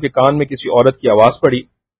علیہ وسلم کے کان میں کسی عورت کی آواز پڑی.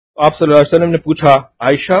 تو آپ صلی اللہ علیہ وسلم نے پوچھا،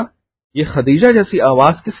 عائشہ یہ خدیجہ جیسی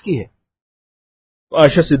آواز کس کی ہے؟ تو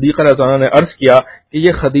عائشہ صدیقہ رضی اللہ عنہا نے عرض کیا کہ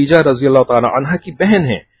یہ خدیجہ رضی اللہ تعالی عنہا کی بہن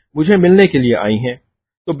ہیں، مجھے ملنے کے لیے آئی ہیں.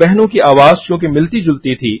 تو بہنوں کی آواز چونکہ ملتی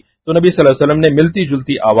جلتی تھی تو نبی صلی اللہ علیہ وسلم نے ملتی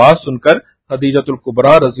جلتی آواز سن کر خدیجۃ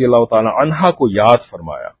الکبریٰ رضی اللہ تعالی عنہا کو یاد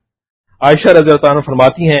فرمایا. عائشہ رضی اللہ تعالی عنہ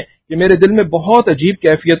فرماتی ہیں کہ میرے دل میں بہت عجیب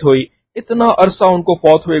کیفیت ہوئی. اتنا عرصہ ان کو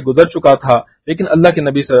فوت ہوئے گزر چکا تھا، لیکن اللہ کے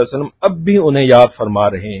نبی صلی اللہ علیہ وسلم اب بھی انہیں یاد فرما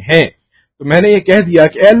رہے ہیں. تو میں نے یہ کہہ دیا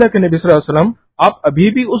کہ اے اللہ کے نبی صلی اللہ علیہ وسلم، آپ ابھی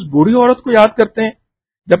بھی اس بوڑھی عورت کو یاد کرتے ہیں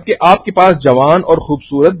جبکہ آپ کے پاس جوان اور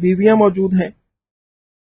خوبصورت بیویاں موجود ہیں.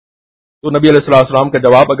 تو نبی علیہ الصلوۃ والسلام کا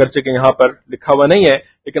جواب اگرچہ کہ یہاں پر لکھا ہوا نہیں ہے،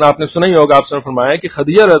 لیکن آپ نے سنا ہی ہوگا. آپ نے فرمایا کہ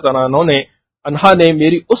خدیجہ رضی اللہ عنہا نے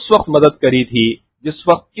میری اس وقت مدد کری تھی جس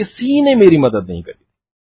وقت کسی نے میری مدد نہیں کری.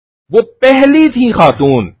 وہ پہلی تھی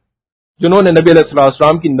خاتون جنہوں نے نبی علیہ الصلوۃ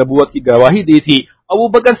والسلام کی نبوت کی گواہی دی تھی. ابو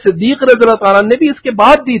بکر صدیق رضی اللہ تعالیٰ نے بھی اس کے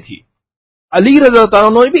بعد دی تھی، علی رضی اللہ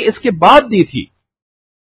تعالیٰ نے بھی اس کے بعد دی تھی.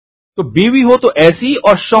 تو بیوی ہو تو ایسی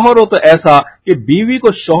اور شوہر ہو تو ایسا کہ بیوی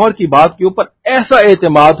کو شوہر کی بات کے اوپر ایسا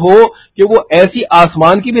اعتماد ہو کہ وہ ایسی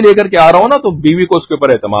آسمان کی بھی لے کر کے آ رہا ہو نا تو بیوی کو اس کے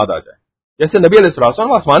اوپر اعتماد آ جائے. جیسے نبی علیہ الصلوۃ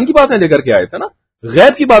والسلام آسمان کی باتیں لے کر کے آئے تھے نا،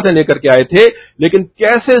 غیب کی باتیں لے کر کے آئے تھے، لیکن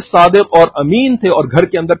کیسے صادق اور امین تھے، اور گھر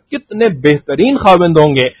کے اندر کتنے بہترین خاوند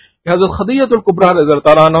ہوں گے کہ حضرت خدیجہ الکبریٰ رضی اللہ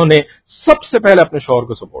تعالیٰ عنہ نے سب سے پہلے اپنے شوہر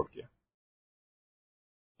کو سپورٹ کیا.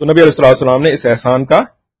 تو نبی علیہ الصلوۃ والسلام نے اس احسان کا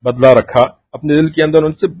بدلہ رکھا. اپنے دل کے اندر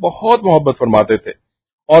ان سے بہت محبت فرماتے تھے،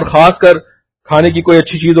 اور خاص کر کھانے کی کوئی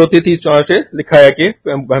اچھی چیز ہوتی تھی. چنانچہ لکھا ہے کہ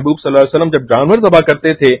محبوب صلی اللہ علیہ وسلم جب جانور ذبح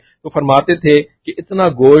کرتے تھے تو فرماتے تھے کہ اتنا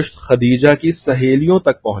گوشت خدیجہ کی سہیلیوں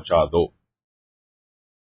تک پہنچا دو،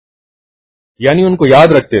 یعنی ان کو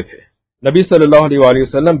یاد رکھتے تھے. نبی صلی اللہ علیہ وآلہ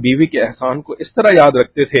وسلم بیوی کے احسان کو اس طرح یاد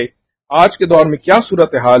رکھتے تھے. آج کے دور میں کیا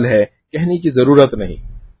صورتحال ہے کہنے کی ضرورت نہیں،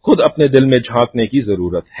 خود اپنے دل میں جھانکنے کی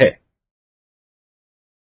ضرورت ہے.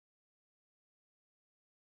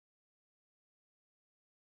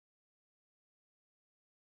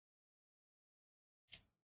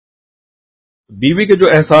 بیوی کے جو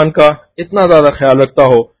احسان کا اتنا زیادہ خیال رکھتا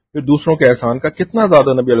ہو پھر دوسروں کے احسان کا کتنا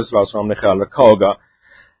زیادہ نبی علیہ السلام نے خیال رکھا ہوگا۔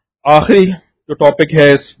 آخری جو ٹاپک ہے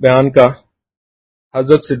اس بیان کا،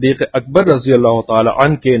 حضرت صدیق اکبر رضی اللہ تعالی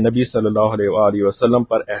عنہ کے نبی صلی اللہ علیہ وآلہ وسلم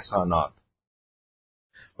پر احسانات۔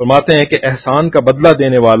 فرماتے ہیں کہ احسان کا بدلہ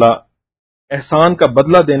دینے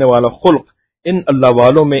والا خلق ان اللہ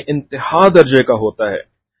والوں میں انتہا درجے کا ہوتا ہے۔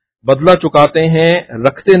 بدلہ چکاتے ہیں،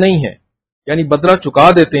 رکھتے نہیں ہیں، یعنی بدلہ چکا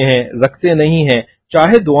دیتے ہیں، رکھتے نہیں ہیں،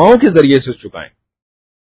 چاہے دعاؤں کے ذریعے سے چکائیں۔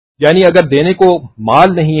 یعنی اگر دینے کو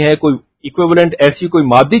مال نہیں ہے، کوئی ایکویولنٹ ایسی کوئی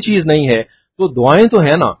مادی چیز نہیں ہے، تو دعائیں تو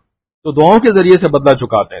ہیں نا، تو دعاؤں کے ذریعے سے بدلہ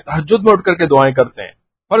چکاتے ہیں۔ تہجد میں اٹھ کر کے دعائیں کرتے ہیں،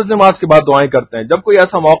 فرض نماز کے بعد دعائیں کرتے ہیں، جب کوئی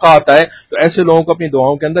ایسا موقع آتا ہے تو ایسے لوگوں کو اپنی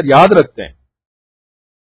دعاؤں کے اندر یاد رکھتے ہیں،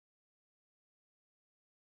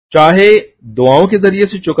 چاہے دعاؤں کے ذریعے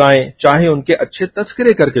سے چکائیں، چاہے ان کے اچھے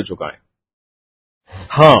تذکرے کر کے چکائیں۔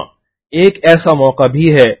 ہاں، ایک ایسا موقع بھی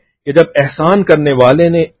ہے کہ جب احسان کرنے والے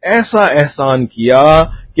نے ایسا احسان کیا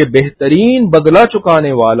کہ بہترین بدلہ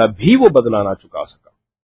چکانے والا بھی وہ بدلہ نہ چکا سکا۔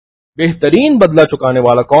 بہترین بدلہ چکانے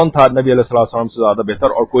والا کون تھا؟ نبی علیہ السلام سے زیادہ بہتر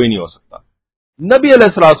اور کوئی نہیں ہو سکتا۔ نبی علیہ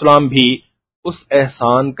السلام بھی اس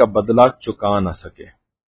احسان کا بدلہ چکا نہ سکے۔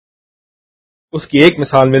 اس کی ایک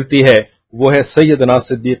مثال ملتی ہے، وہ ہے سیدنا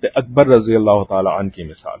صدیق اکبر رضی اللہ تعالی عنہ کی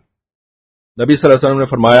مثال۔ نبی صلی اللہ علیہ وسلم نے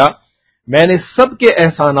فرمایا، میں نے سب کے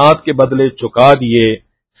احسانات کے بدلے چکا دیے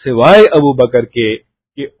سوائے ابو بکر کے،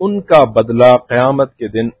 کہ ان کا بدلہ قیامت کے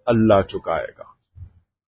دن اللہ چکائے گا۔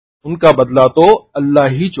 ان کا بدلہ تو اللہ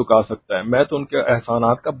ہی چکا سکتا ہے، میں تو ان کے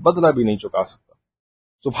احسانات کا بدلہ بھی نہیں چکا سکتا۔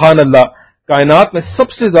 سبحان اللہ، کائنات میں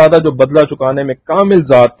سب سے زیادہ جو بدلہ چکانے میں کامل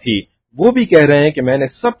ذات تھی، وہ بھی کہہ رہے ہیں کہ میں نے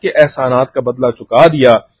سب کے احسانات کا بدلہ چکا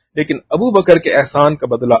دیا، لیکن ابو بکر کے احسان کا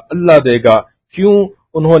بدلہ اللہ دے گا۔ کیوں؟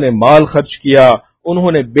 انہوں نے مال خرچ کیا،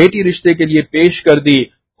 انہوں نے بیٹی رشتے کے لیے پیش کر دی،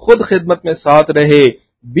 خود خدمت میں ساتھ رہے،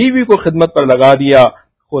 بیوی کو خدمت پر لگا دیا،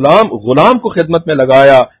 غلام کو خدمت میں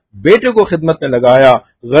لگایا، بیٹے کو خدمت میں لگایا،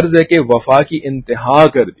 غرضے کے وفا کی انتہا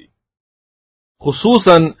کر دی۔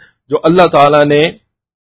 خصوصاً جو اللہ تعالیٰ نے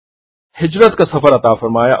ہجرت کا سفر عطا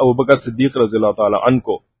فرمایا ابو بکر صدیق رضی اللہ تعالیٰ عنہ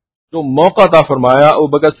کو، جو موقع عطا فرمایا ابو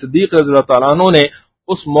بکر صدیق رضی اللہ تعالیٰ عنہ نے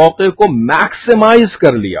اس موقع کو میکسیمائز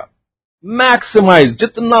کر لیا۔ میکسیمائز،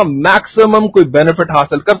 جتنا میکسیمم کوئی بینیفٹ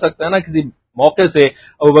حاصل کر سکتا ہے نا کسی موقع سے،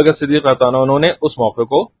 ابو بکر صدیق رضی اللہ تعالیٰ عنہ نے اس موقع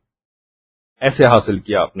کو ایسے حاصل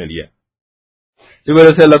کیا اپنے لیے۔ اسی وجہ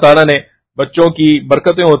سے اللہ تعالیٰ نے بچوں کی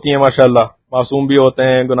برکتیں ہوتی ہیں ماشاءاللہ، معصوم بھی ہوتے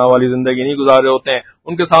ہیں، گناہ والی زندگی نہیں گزارے ہوتے ہیں،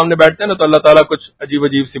 ان کے سامنے بیٹھتے ہیں نا تو اللہ تعالیٰ کچھ عجیب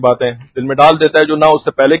عجیب سی باتیں دل میں ڈال دیتا ہے جو نہ اس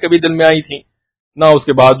سے پہلے کبھی دل میں آئی تھیں، نہ اس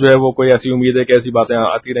کے بعد جو ہے وہ کوئی ایسی امید ہے کہ ایسی باتیں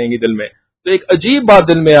آتی رہیں گی دل میں۔ تو ایک عجیب بات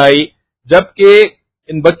دل میں آئی جبکہ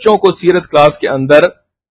ان بچوں کو سیرت کلاس کے اندر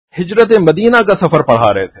ہجرت مدینہ کا سفر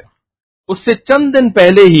پڑھا رہے تھے، اس سے چند دن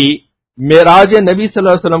پہلے ہی معراج نبی صلی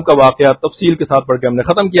اللہ علیہ وسلم کا واقعہ تفصیل کے ساتھ پڑھ کے ہم نے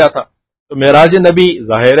ختم کیا تھا۔ تو معراج نبی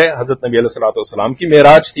ظاہر ہے حضرت نبی علیہ الصلوۃ والسلام کی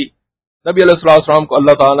معراج تھی، نبی علیہ الصلوۃ والسلام کو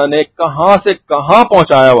اللہ تعالیٰ نے کہاں سے کہاں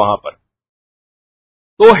پہنچایا وہاں پر۔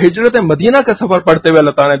 تو ہجرت مدینہ کا سفر پڑھتے ہوئے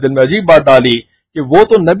اللہ تعالیٰ نے دل میں عجیب بات ڈالی کہ وہ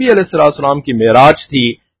تو نبی علیہ الصلوۃ والسلام کی معراج تھی،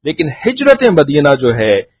 لیکن ہجرت مدینہ جو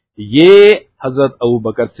ہے یہ حضرت ابو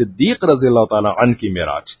بکر صدیق رضی اللہ تعالیٰ عنہ کی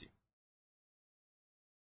معراج تھی۔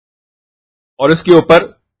 اور اس کے اوپر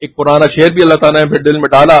ایک پرانا شعر بھی اللہ تعالیٰ نے پھر دل میں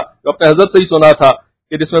ڈالا جو اپنے حضرت سے ہی سنا تھا،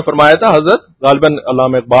 کہ جس میں فرمایا تھا حضرت غالباً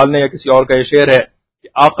علامہ اقبال نے یا کسی اور کا یہ شعر ہے کہ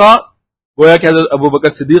آقا، گویا کہ حضرت ابو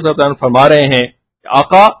بکر صدیق رضی اللہ عنہ فرما رہے ہیں کہ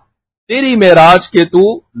آقا تیری معراج کے تو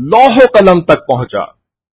لوح و قلم تک پہنچا،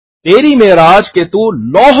 تیری معراج کے تو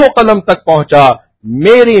لوح و قلم تک پہنچا،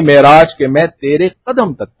 میری معراج کے میں تیرے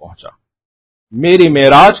قدم تک پہنچا، میری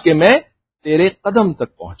معراج کے میں تیرے قدم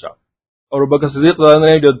تک پہنچا۔ اور ابو بکر صدیق رضی اللہ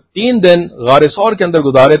عنہ نے جو 3 دن غار ثور کے اندر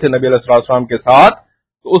گزارے تھے نبی علیہ السلام کے ساتھ،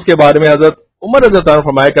 تو اس کے بارے میں حضرت عمر رضی اللہ عنہ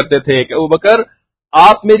فرمایا کرتے تھے کہ ابو بکر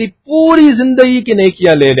آپ میری پوری زندگی کی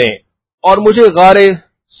نیکیاں لے لیں اور مجھے غار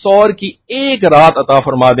ثور کی ایک رات عطا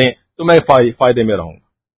فرما دیں تو میں فائدے میں رہوں گا،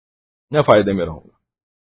 میں فائدے میں رہوں گا۔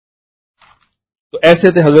 تو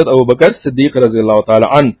ایسے تھے حضرت ابو بکر صدیق رضی اللہ تعالی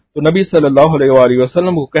عنہ۔ تو نبی صلی اللہ علیہ وآلہ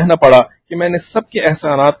وسلم کو کہنا پڑا کہ میں نے سب کے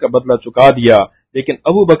احسانات کا بدلہ چکا دیا، لیکن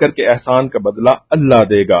ابو بکر کے احسان کا بدلہ اللہ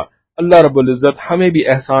دے گا۔ اللہ رب العزت ہمیں بھی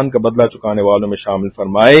احسان کا بدلہ چکانے والوں میں شامل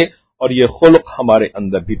فرمائے اور یہ خلق ہمارے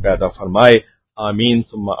اندر بھی پیدا فرمائے، آمین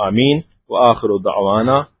ثم آمین، وآخر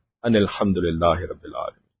دعوانا ان الحمد للہ رب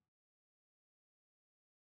العالمین۔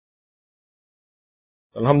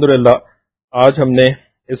 الحمدللہ آج ہم نے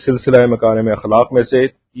اس سلسلہ مکارم اخلاق میں سے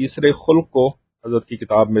تیسرے خلق کو حضرت کی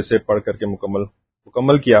کتاب میں سے پڑھ کر کے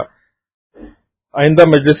مکمل کیا۔ آئندہ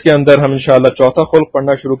مجلس کے اندر ہم انشاءاللہ چوتھا خلق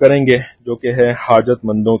پڑھنا شروع کریں گے جو کہ ہے حاجت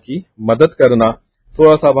مندوں کی مدد کرنا۔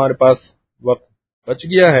 تھوڑا سا ہمارے پاس وقت بچ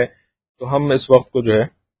گیا ہے تو ہم اس وقت کو جو ہے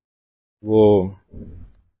وہ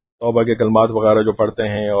توبہ کے کلمات وغیرہ جو پڑھتے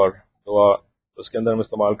ہیں اور دعا اس کے اندر ہم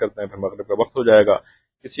استعمال کرتے ہیں، پھر مغرب کا وقت ہو جائے گا.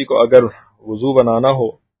 کسی کو اگر وضو بنانا ہو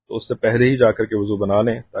تو اس سے پہلے ہی جا کر کے وضو بنا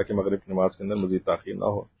لیں تاکہ مغرب کی نماز کے اندر مزید تاخیر نہ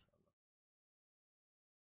ہو.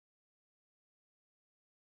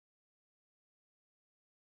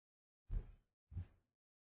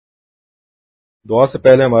 دعا سے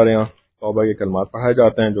پہلے ہمارے یہاں توبہ کے کلمات پڑھائے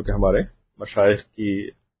جاتے ہیں جو کہ ہمارے مشائخ کی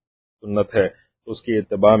سنت ہے، تو اس کی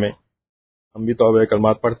اتباع میں ہم بھی توبہ کے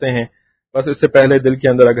کلمات پڑھتے ہیں. بس اس سے پہلے دل کے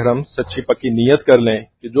اندر اگر ہم سچی پکی نیت کر لیں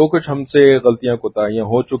کہ جو کچھ ہم سے غلطیاں کوتاہیاں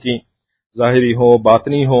ہو چکی، ظاہری ہو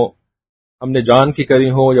باطنی ہو، ہم نے جان کی کری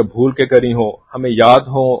ہو یا بھول کے کری ہو، ہمیں یاد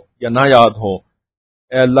ہو یا نہ یاد ہو،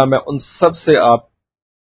 اے اللہ میں ان سب سے آپ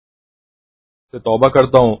سے توبہ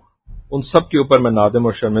کرتا ہوں، ان سب کے اوپر میں نادم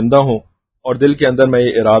اور شرمندہ ہوں، اور دل کے اندر میں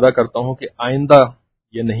یہ ارادہ کرتا ہوں کہ آئندہ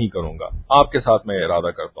یہ نہیں کروں گا. آپ کے ساتھ میں یہ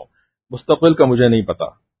ارادہ کرتا ہوں. مستقبل کا مجھے نہیں پتا،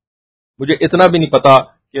 مجھے اتنا بھی نہیں پتا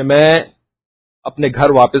کہ میں اپنے گھر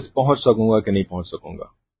واپس پہنچ سکوں گا کہ نہیں پہنچ سکوں گا.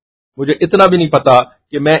 مجھے اتنا بھی نہیں پتا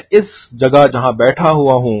کہ میں اس جگہ جہاں بیٹھا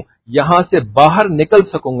ہوا ہوں یہاں سے باہر نکل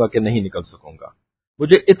سکوں گا کہ نہیں نکل سکوں گا.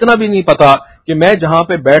 مجھے اتنا بھی نہیں پتا کہ میں جہاں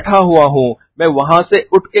پہ بیٹھا ہوا ہوں میں وہاں سے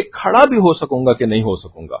اٹھ کے کھڑا بھی ہو سکوں گا کہ نہیں ہو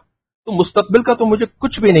سکوں گا. تو مستقبل کا تو مجھے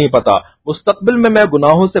کچھ بھی نہیں پتا. مستقبل میں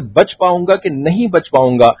گناہوں سے بچ پاؤں گا کہ نہیں بچ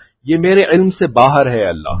پاؤں گا یہ میرے علم سے باہر ہے.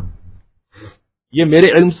 اللہ یہ میرے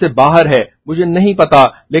علم سے باہر ہے، مجھے نہیں پتا،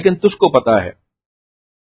 لیکن تجھ کو پتا ہے.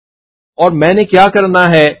 اور میں نے کیا کرنا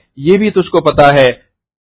ہے یہ بھی تجھ کو پتا ہے.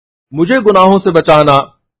 مجھے گناہوں سے بچانا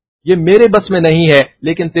یہ میرے بس میں نہیں ہے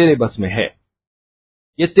لیکن تیرے بس میں ہے.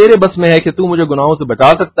 یہ تیرے بس میں ہے کہ تو مجھے گناہوں سے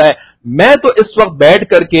بچا سکتا ہے. میں تو اس وقت بیٹھ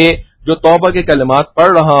کر کے جو توبہ کے کلمات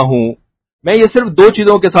پڑھ رہا ہوں میں یہ صرف دو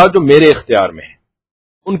چیزوں کے ساتھ جو میرے اختیار میں ہیں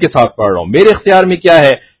ان کے ساتھ پڑھ رہا ہوں. میرے اختیار میں کیا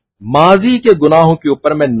ہے؟ ماضی کے گناہوں کے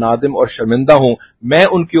اوپر میں نادم اور شرمندہ ہوں. میں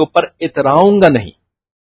ان کے اوپر اتراؤں گا نہیں.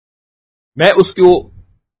 میں اس کو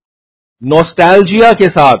نوسٹالجیا کے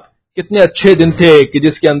ساتھ، کتنے اچھے دن تھے کہ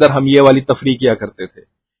جس کے اندر ہم یہ والی تفریح کیا کرتے تھے.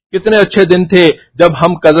 کتنے اچھے دن تھے جب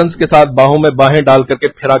ہم کزنز کے ساتھ باہوں میں باہیں ڈال کر کے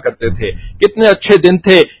پھرا کرتے تھے. کتنے اچھے دن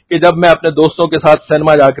تھے کہ جب میں اپنے دوستوں کے ساتھ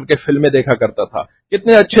سینما جا کر کے فلمیں دیکھا کرتا تھا.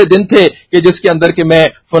 کتنے اچھے دن تھے کہ جس کے اندر کہ میں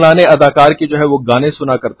فلانے اداکار کی جو ہے وہ گانے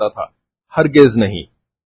سنا کرتا تھا. ہرگز نہیں.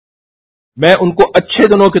 میں ان کو اچھے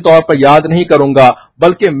دنوں کے طور پر یاد نہیں کروں گا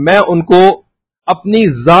بلکہ میں ان کو اپنی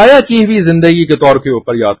ضائع کی ہوئی زندگی کے طور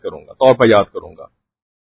پر یاد کروں گا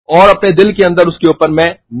اور اپنے دل کے اندر اس کے اوپر میں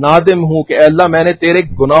نادم ہوں کہ اے اللہ میں نے تیرے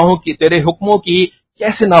گناہوں کی، تیرے حکموں کی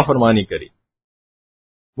کیسے نافرمانی کری.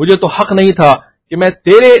 مجھے تو حق نہیں تھا کہ میں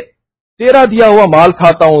تیرا دیا ہوا مال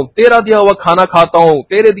کھاتا ہوں، تیرا دیا ہوا کھانا کھاتا ہوں،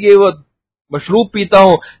 تیرے دیے ہوئے مشروب پیتا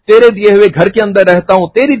ہوں، تیرے دیے ہوئے گھر کے اندر رہتا ہوں،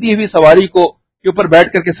 تیری دی ہوئی سواری کے اوپر بیٹھ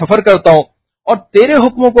کر کے سفر کرتا ہوں اور تیرے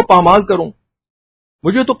حکموں کو پامال کروں.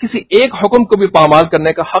 مجھے تو کسی ایک حکم کو بھی پامال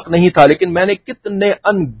کرنے کا حق نہیں تھا لیکن میں نے کتنے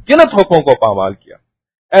ان گنت حکموں کو پامال کیا.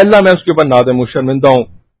 اے اللہ میں اس کے اوپر نادم و شرمندہ ہوں.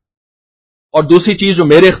 اور دوسری چیز جو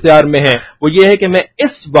میرے اختیار میں ہے وہ یہ ہے کہ میں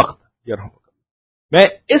اس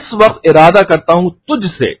وقت ارادہ کرتا ہوں تجھ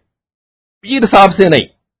سے، پیر صاحب سے نہیں،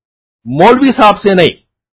 مولوی صاحب سے نہیں،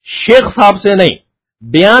 شیخ صاحب سے نہیں،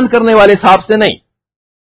 بیان کرنے والے صاحب سے نہیں،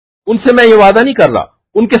 ان سے میں یہ وعدہ نہیں کر رہا،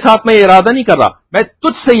 ان کے ساتھ میں یہ ارادہ نہیں کر رہا. میں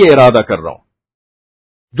تجھ سے یہ ارادہ کر رہا ہوں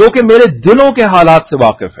جو کہ میرے دلوں کے حالات سے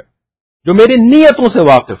واقف ہے، جو میری نیتوں سے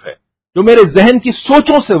واقف ہے، جو میرے ذہن کی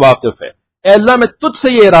سوچوں سے واقف ہے. اے اللہ میں تجھ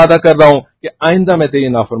سے یہ ارادہ کر رہا ہوں کہ آئندہ میں تیری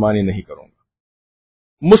نافرمانی نہیں کروں گا.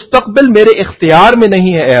 مستقبل میرے اختیار میں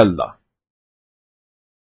نہیں ہے اے اللہ.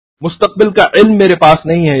 مستقبل کا علم میرے پاس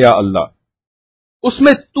نہیں ہے یا اللہ. اس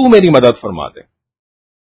میں تو میری مدد فرما دے.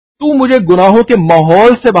 تو مجھے گناہوں کے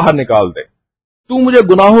ماحول سے باہر نکال دے. تو مجھے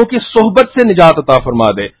گناہوں کی صحبت سے نجات عطا فرما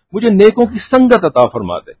دے. مجھے نیکوں کی سنگت عطا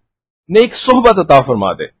فرما دے، نیک صحبت عطا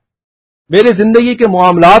فرما دے. میرے زندگی کے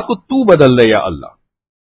معاملات کو تو بدل دے یا اللہ.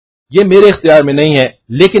 یہ میرے اختیار میں نہیں ہے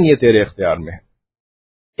لیکن یہ تیرے اختیار میں ہے.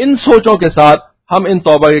 ان سوچوں کے ساتھ ہم ان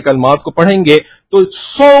توبہ کے کلمات کو پڑھیں گے تو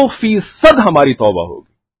 100% ہماری توبہ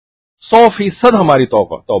ہوگی. 100% ہماری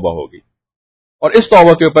توبہ ہوگی. اور اس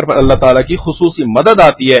توبہ کے اوپر اللہ تعالیٰ کی خصوصی مدد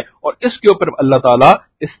آتی ہے اور اس کے اوپر اللہ تعالیٰ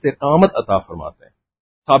استقامت عطا فرماتے ہیں،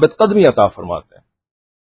 ثابت قدمی عطا فرماتے ہیں.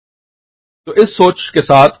 تو اس سوچ کے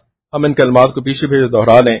ساتھ ہم ان کلمات کو پیچھے پیچھے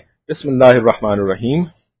دوہرا لیں. بسم اللہ الرحمن الرحیم.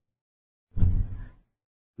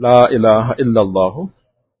 لا الہ الا اللہ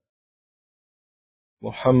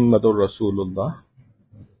محمد الرسول اللہ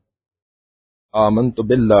آمنت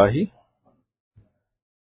باللہ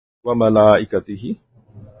وملائکتہ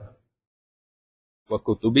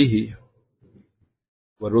وکتبہ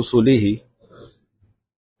ورسلہ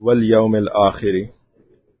والیوم الآخر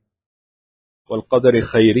والقدر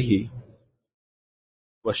خیرہ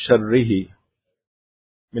وشرہ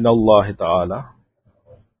من اللہ تعالی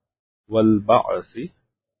والبعث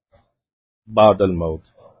بعد الموت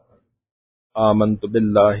آمنت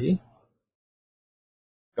باللہ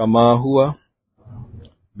کما ہوا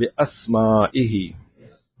باسمائہ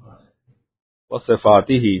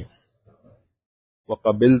وصفاتہ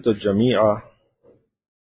وقبلت جمیع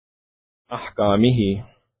احکامہ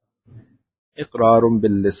اقرار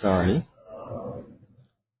باللسان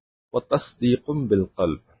وتصدیق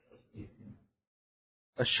بالقلب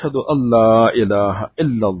اشہد ان لا الہ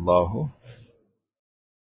الا اللہ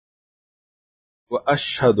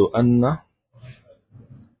واشہد ان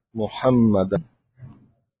محمد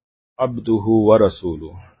عبدہ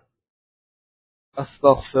ورسولہ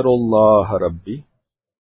استغفر اللہ ربی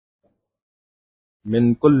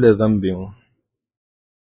من کل ذنب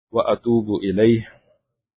واتوب الیہ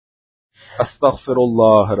استغفر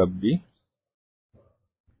اللہ ربی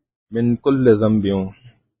من کل ذنب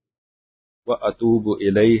واتوب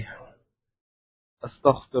الیہ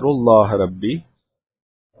استغفر اللہ ربی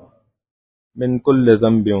من کل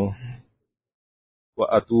ذنب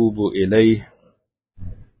واتوب الیہ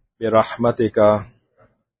برحمتک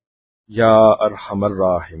یا ارحم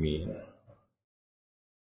الراحمین۔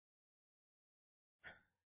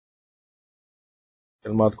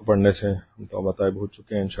 کلمات کو پڑھنے سے ہم توبہ طائب ہو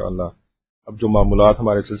چکے ہیں انشاءاللہ۔ اب جو معمولات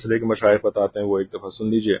ہمارے سلسلے کے مشائخ بتاتے ہیں وہ ایک دفعہ سن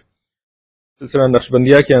لیجئے۔ سلسلہ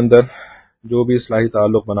نقشبندیہ کے اندر جو بھی اصلاحی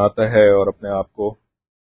تعلق بناتا ہے اور اپنے آپ کو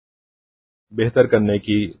بہتر کرنے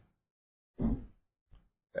کی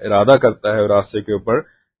ارادہ کرتا ہے اور راستے کے اوپر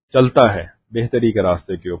چلتا ہے، بہتری کے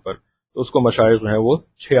راستے کے اوپر، تو اس کو مشائخ جو ہیں وہ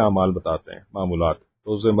 6 اعمال بتاتے ہیں، معمولات،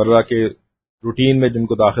 روزمرہ کے روٹین میں جن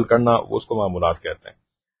کو داخل کرنا وہ اس کو معمولات کہتے ہیں۔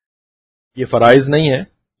 یہ فرائض نہیں ہے،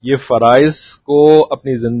 یہ فرائض کو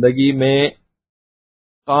اپنی زندگی میں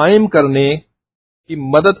قائم کرنے کی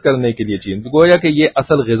مدد کرنے کے لیے چیز، گویا کہ یہ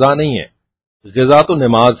اصل غذا نہیں ہے۔ غذا تو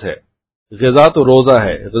نماز ہے، غذا تو روزہ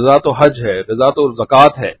ہے، غذا تو حج ہے، غذا تو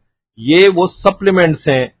زکوٰۃ ہے۔ یہ وہ سپلیمنٹس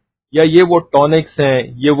ہیں یا یہ وہ ٹونکس ہیں،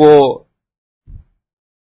 یہ وہ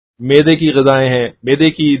معدے کی غذائیں ہیں، معدے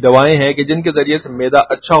کی دوائیں ہیں کہ جن کے ذریعے سے معدہ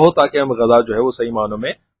اچھا ہو تاکہ ہم غذا جو ہے وہ صحیح معنوں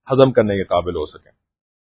میں ہضم کرنے کے قابل ہو سکیں۔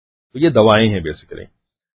 تو یہ دوائیں ہیں بیسیکلی۔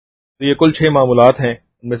 تو یہ کل 6 معمولات ہیں۔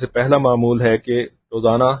 ان میں سے پہلا معمول ہے کہ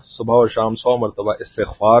روزانہ صبح اور شام 100 مرتبہ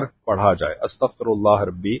استغفار پڑھا جائے، استغفر اللہ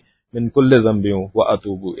ربی من کل ذنب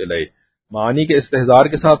واتوب الیہ۔ معنی کے استحضار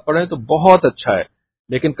کے ساتھ پڑھیں تو بہت اچھا ہے،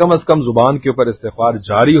 لیکن کم از کم زبان کے اوپر استغفار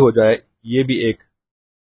جاری ہو جائے، یہ بھی ایک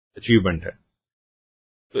اچیومنٹ ہے۔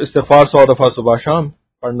 تو استغفار 100 دفعہ صبح شام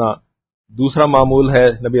پڑھنا۔ دوسرا معمول ہے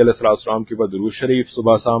نبی علیہ الصلوۃ والسلام کے اوپر درود شریف،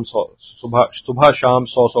 صبح شام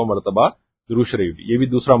 100 مرتبہ درود شریف، یہ بھی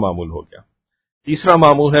دوسرا معمول ہو گیا۔ تیسرا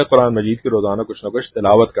معمول ہے قرآن مجید کی روزانہ کچھ نہ کچھ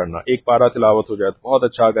تلاوت کرنا۔ ایک پارہ تلاوت ہو جائے تو بہت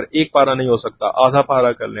اچھا، اگر ایک پارہ نہیں ہو سکتا آدھا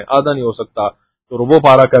پارہ کر لیں، آدھا نہیں ہو سکتا تو ربع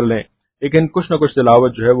پارہ کر لیں، لیکن کچھ نہ کچھ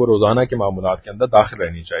تلاوت جو ہے وہ روزانہ کے معمولات کے اندر داخل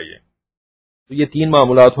رہنی چاہیے۔ تو یہ 3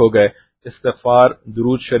 معمولات ہو گئے، استغفار،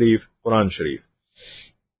 درود شریف، قرآن شریف۔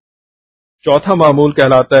 چوتھا معمول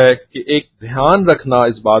کہلاتا ہے کہ ایک دھیان رکھنا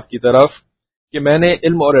اس بات کی طرف کہ میں نے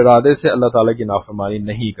علم اور ارادے سے اللہ تعالیٰ کی نافرمانی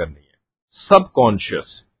نہیں کرنی ہے، سب کانشیس۔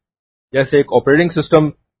 جیسے ایک آپریٹنگ سسٹم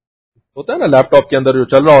ہوتا ہے نا لیپ ٹاپ کے اندر جو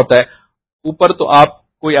چل رہا ہوتا ہے، اوپر تو آپ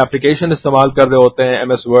کوئی اپلیکیشن استعمال کر رہے ہوتے ہیں،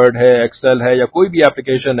 ایم ایس ورڈ ہے، ایکسل ہے یا کوئی بھی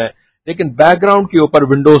اپلیکیشن ہے، لیکن بیک گراؤنڈ کے اوپر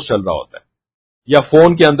ونڈوز چل رہا ہوتا ہے، یا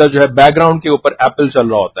فون کے اندر جو ہے بیک گراؤنڈ کے اوپر ایپل چل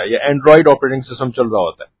رہا ہوتا ہے یا اینڈرائڈ آپریٹنگ سسٹم چل رہا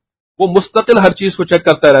ہوتا ہے۔ وہ مستقل ہر چیز کو چیک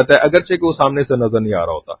کرتا رہتا ہے، اگرچہ کہ وہ سامنے سے نظر نہیں آ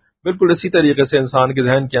رہا ہوتا۔ بالکل اسی طریقے سے انسان کے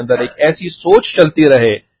ذہن کے اندر ایک ایسی سوچ چلتی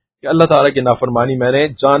رہے کہ اللہ تعالیٰ کی نافرمانی میں نے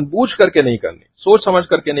جان بوجھ کر کے نہیں کرنی، سوچ سمجھ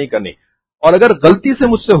کر کے نہیں کرنی، اور اگر غلطی سے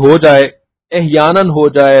مجھ سے ہو جائے، احیاناً ہو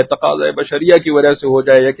جائے، تقاضۂ بشریہ کی وجہ سے ہو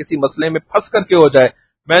جائے یا کسی مسئلے میں پھنس کر کے ہو جائے،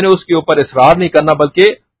 میں نے اس کے اوپر اصرار نہیں کرنا، بلکہ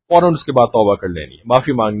فوراً اس کے بعد توبہ کر لینی ہے،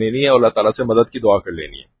 معافی مانگ لینی ہے اور اللہ تعالیٰ سے مدد کی دعا کر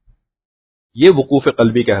لینی ہے۔ یہ وقوف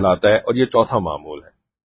قلبی کہلاتا ہے اور یہ چوتھا معمول ہے۔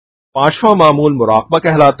 پانچواں معمول مراقبہ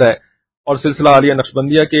کہلاتا ہے، اور سلسلہ عالیہ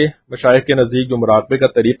نقشبندیہ کے مشائخ کے نزدیک جو مراقبے کا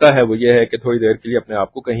طریقہ ہے وہ یہ ہے کہ تھوڑی دیر کے لیے اپنے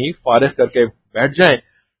آپ کو کہیں فارغ کر کے بیٹھ جائیں،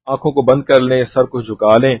 آنکھوں کو بند کر لیں، سر کو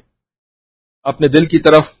جھکا لیں، اپنے دل کی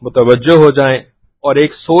طرف متوجہ ہو جائیں اور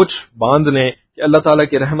ایک سوچ باندھ لیں کہ اللہ تعالیٰ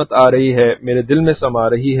کی رحمت آ رہی ہے، میرے دل میں سما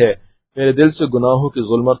رہی ہے، میرے دل سے گناہوں کی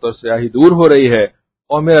ظلمت اور سیاہی دور ہو رہی ہے،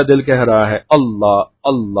 اور میرا دل کہہ رہا ہے اللہ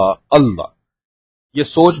اللہ اللہ۔ یہ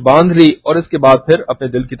سوچ باندھ لی اور اس کے بعد پھر اپنے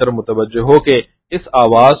دل کی طرف متوجہ ہو کے اس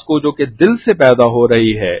آواز کو جو کہ دل سے پیدا ہو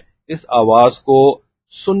رہی ہے، اس آواز کو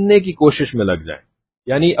سننے کی کوشش میں لگ جائیں،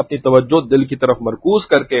 یعنی اپنی توجہ دل کی طرف مرکوز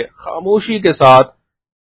کر کے خاموشی کے ساتھ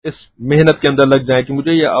اس محنت کے اندر لگ جائیں کہ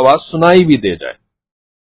مجھے یہ آواز سنائی بھی دے جائے۔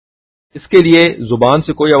 اس کے لیے زبان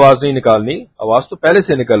سے کوئی آواز نہیں نکالنی، آواز تو پہلے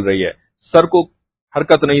سے نکل رہی ہے، سر کو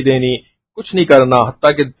حرکت نہیں دینی، کچھ نہیں کرنا،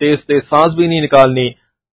 حتیٰ کہ تیز تیز سانس بھی نہیں نکالنی،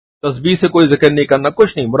 تسبیح سے کوئی ذکر نہیں کرنا،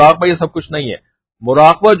 کچھ نہیں. مراقبہ یہ سب کچھ نہیں ہے.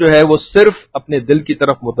 مراقبہ جو ہے وہ صرف اپنے دل کی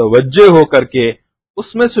طرف متوجہ ہو کر کے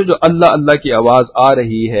اس میں سے جو اللہ اللہ کی آواز آ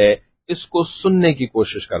رہی ہے اس کو سننے کی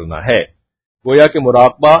کوشش کرنا ہے. گویا کہ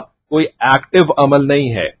مراقبہ کوئی ایکٹیو عمل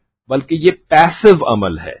نہیں ہے بلکہ یہ پیسو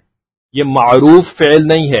عمل ہے، یہ معروف فعل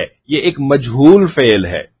نہیں ہے، یہ ایک مجہول فعل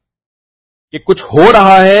ہے کہ کچھ ہو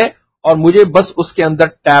رہا ہے اور مجھے بس اس کے اندر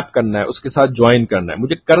ٹیپ کرنا ہے، اس کے ساتھ جوائن کرنا ہے،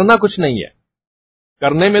 مجھے کرنا کچھ نہیں ہے.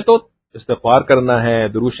 کرنے میں تو استغفار کرنا ہے،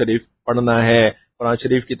 درود شریف پڑھنا ہے، قرآن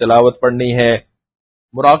شریف کی تلاوت پڑھنی ہے.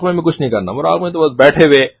 مراقبے میں کچھ نہیں کرنا، مراقبے میں تو بس بیٹھے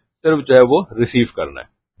ہوئے صرف جو ہے وہ ریسیو کرنا ہے.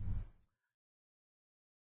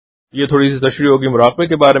 یہ تھوڑی سی تشریح ہوگی مراقبے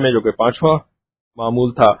کے بارے میں، جو کہ 5واں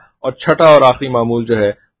معمول تھا. اور چھٹا اور آخری معمول جو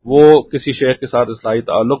ہے وہ کسی شیخ کے ساتھ اصلاحی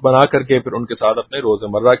تعلق بنا کر کے پھر ان کے ساتھ اپنے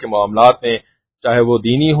روزمرہ کے معاملات میں، چاہے وہ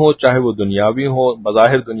دینی ہو، چاہے وہ دنیاوی ہو،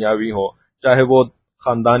 بظاہر دنیاوی ہو، چاہے وہ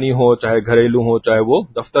خاندانی ہو، چاہے گھریلو ہو، چاہے وہ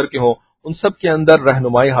دفتر کے ہوں، ان سب کے اندر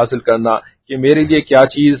رہنمائی حاصل کرنا کہ میرے لیے کیا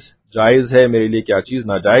چیز جائز ہے، میرے لیے کیا چیز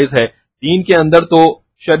ناجائز ہے. دین کے اندر تو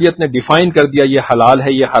شریعت نے ڈیفائن کر دیا یہ حلال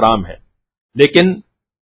ہے، یہ حرام ہے، لیکن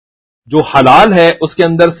جو حلال ہے اس کے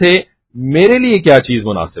اندر سے میرے لیے کیا چیز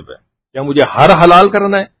مناسب ہے؟ کیا مجھے ہر حلال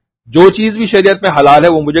کرنا ہے؟ جو چیز بھی شریعت میں حلال ہے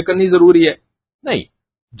وہ مجھے کرنی ضروری ہے؟ نہیں،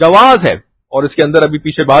 جواز ہے. اور اس کے اندر ابھی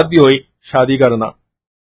پیچھے بات بھی ہوئی شادی کرنا،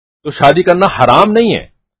 تو شادی کرنا حرام نہیں ہے،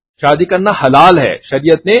 شادی کرنا حلال ہے،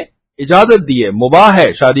 شریعت نے اجازت دی ہے، مباح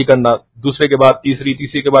ہے شادی کرنا، دوسرے کے بعد تیسری،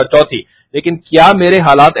 تیسری کے بعد چوتھی. لیکن کیا میرے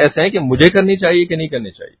حالات ایسے ہیں کہ مجھے کرنی چاہیے کہ نہیں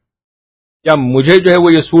کرنی چاہیے؟ کیا مجھے جو ہے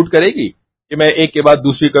وہ یہ سوٹ کرے گی کہ میں ایک کے بعد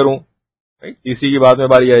دوسری کروں، تیسری کی بعد میں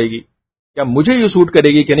باری آئے گی؟ کیا مجھے یہ سوٹ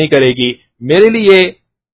کرے گی کہ نہیں کرے گی؟ میرے لیے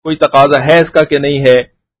کوئی تقاضا ہے اس کا کہ نہیں ہے؟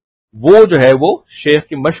 وہ جو ہے وہ شیخ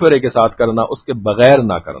کے مشورے کے ساتھ کرنا، اس کے بغیر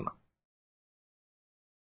نہ کرنا.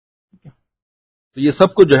 تو یہ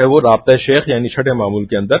سب کچھ جو ہے وہ رابطہ شیخ یعنی چھٹے معمول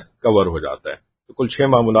کے اندر کور ہو جاتا ہے. تو کل 6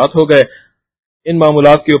 معمولات ہو گئے. ان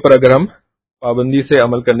معمولات کے اوپر اگر ہم پابندی سے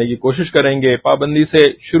عمل کرنے کی کوشش کریں گے، پابندی سے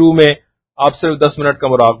شروع میں آپ صرف 10 منٹ کا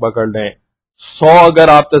مراقبہ کر لیں. 100 اگر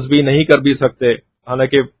آپ تسبیح نہیں کر بھی سکتے،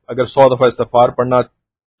 حالانکہ اگر 100 دفعہ استغفار پڑھنا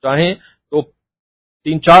چاہیں تو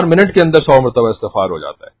 3-4 منٹ کے اندر 100 مرتبہ استغفار ہو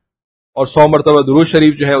جاتا ہے. اور 100 مرتبہ درود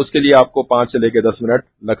شریف جو ہے اس کے لیے آپ کو 5 سے لے کے 10 منٹ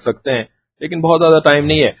لگ سکتے ہیں، لیکن بہت زیادہ ٹائم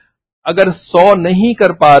نہیں ہے. اگر 100 نہیں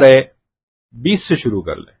کر پا رہے، 20 سے شروع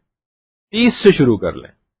کر لیں، 30 سے شروع کر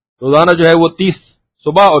لیں. روزانہ جو ہے وہ 30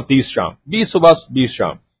 صبح اور 30 شام، 20 صبح 20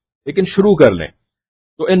 شام، لیکن شروع کر لیں.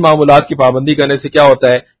 تو ان معمولات کی پابندی کرنے سے کیا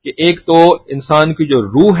ہوتا ہے کہ ایک تو انسان کی جو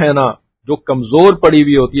روح ہے نا، جو کمزور پڑی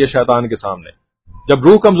ہوئی ہوتی ہے شیطان کے سامنے، جب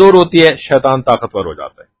روح کمزور ہوتی ہے شیطان طاقتور ہو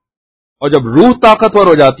جاتا ہے، اور جب روح طاقتور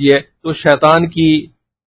ہو جاتی ہے تو شیطان کی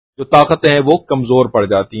جو طاقتیں ہیں وہ کمزور پڑ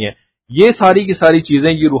جاتی ہیں. یہ ساری کی ساری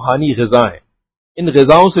چیزیں یہ روحانی غذا ہیں. ان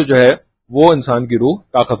غذاؤں سے جو ہے وہ انسان کی روح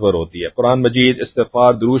طاقتور ہوتی ہے. قرآن مجید،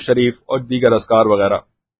 استغفار، درود شریف اور دیگر اذکار وغیرہ.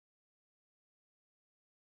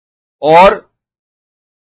 اور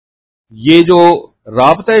یہ جو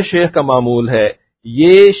رابطہ شیخ کا معمول ہے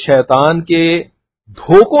یہ شیطان کے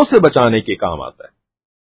دھوکوں سے بچانے کے کام آتا ہے.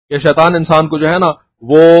 کہ شیطان انسان کو جو ہے نا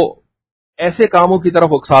وہ ایسے کاموں کی طرف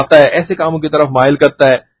اکساتا ہے، ایسے کاموں کی طرف مائل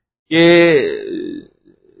کرتا ہے کہ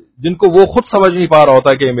جن کو وہ خود سمجھ نہیں پا رہا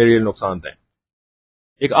ہوتا کہ یہ میرے لیے نقصان دہ.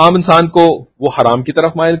 ایک عام انسان کو وہ حرام کی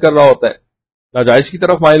طرف مائل کر رہا ہوتا ہے، ناجائز کی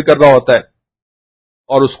طرف مائل کر رہا ہوتا ہے،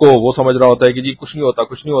 اور اس کو وہ سمجھ رہا ہوتا ہے کہ جی کچھ نہیں ہوتا،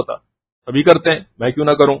 کچھ نہیں ہوتا، سبھی کرتے ہیں میں کیوں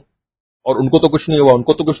نہ کروں، اور ان کو تو کچھ نہیں ہوا، ان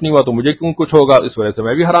کو تو کچھ نہیں ہوا، تو مجھے کیوں کچھ ہوگا، اس وجہ سے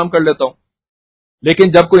میں بھی حرام کر لیتا ہوں.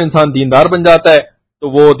 لیکن جب کوئی انسان دیندار بن جاتا ہے تو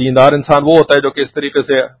وہ دیندار انسان وہ ہوتا ہے جو کہ اس طریقے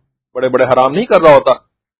سے بڑے بڑے حرام نہیں کر رہا ہوتا.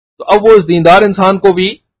 تو اب وہ اس دیندار انسان کو بھی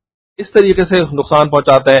اس طریقے سے نقصان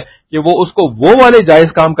پہنچاتا ہے کہ وہ اس کو وہ والے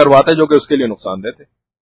جائز کام کرواتا ہے جو کہ اس کے لیے نقصان دہ تھے.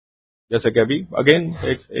 جیسے کہ ابھی اگین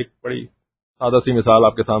ایک بڑی سادہ سی مثال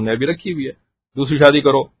آپ کے سامنے ابھی رکھی ہوئی ہے. دوسری شادی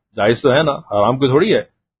کرو، جائز تو ہے نا، حرام کی تھوڑی ہے،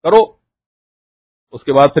 کرو. اس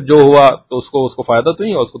کے بعد پھر جو ہوا تو اس کو فائدہ تو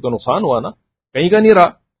نہیں ہوا، اس کو تو نقصان ہوا نا، کہیں کا نہیں رہا،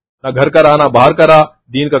 نہ گھر کا رہا نہ باہر کا رہا.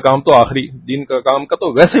 دین کا کام تو آخری دین کا کام کا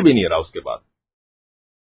تو ویسے بھی نہیں رہا اس کے بعد.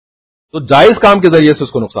 تو جائز کام کے ذریعے سے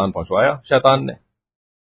اس کو نقصان پہنچوایا شیطان نے.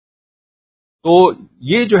 تو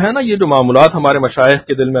یہ جو ہے نا، یہ جو معاملات ہمارے مشائخ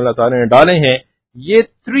کے دل میں اللہ تعالی نے ڈالے ہیں، یہ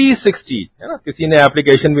 360 ہے نا. کسی نے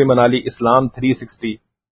اپلیکیشن بھی بنا لی اسلام 360.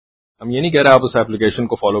 ہم یہ نہیں کہہ رہے آپ اس اپلیکیشن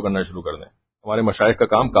کو فالو کرنا شروع کر دیں، ہمارے مشائخ کا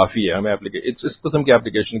کام کافی ہے، ہمیں اس قسم کی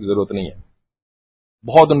اپلیکیشن کی ضرورت نہیں ہے.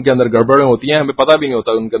 بہت ان کے اندر گڑبڑیں ہوتی ہیں، ہمیں پتہ بھی نہیں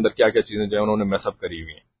ہوتا ان کے اندر کیا کیا چیزیں جو ہیں انہوں نے میس اپ کری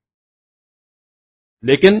ہوئی ہیں.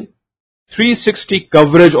 لیکن 360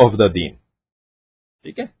 کوریج آف دا دین،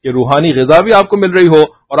 ٹھیک ہے، کہ روحانی غذا بھی آپ کو مل رہی ہو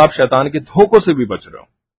اور آپ شیطان کے دھوکوں سے بھی بچ رہے ہو.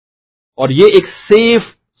 اور یہ ایک سیف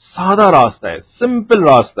سادہ راستہ ہے، سمپل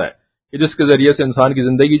راستہ ہے کہ جس کے ذریعے سے انسان کی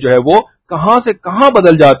زندگی جو ہے وہ کہاں سے کہاں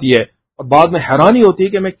بدل جاتی ہے، اور بعد میں حیرانی ہوتی ہے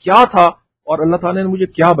کہ میں کیا تھا اور اللہ تعالیٰ نے مجھے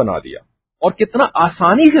کیا بنا دیا، اور کتنا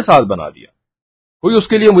آسانی کے ساتھ بنا دیا۔ کوئی اس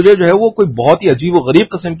کے لیے مجھے جو ہے وہ کوئی بہت ہی عجیب و غریب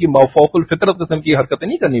قسم کی فوق الفطرت قسم کی حرکتیں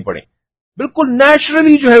نہیں کرنی پڑیں، بالکل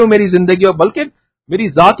نیچرلی جو ہے وہ میری زندگی، اور بلکہ میری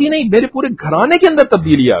ذاتی نہیں، میرے پورے گھرانے کے اندر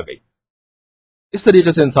تبدیلی آ گئی۔ اس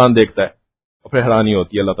طریقے سے انسان دیکھتا ہے اور پھر حیرانی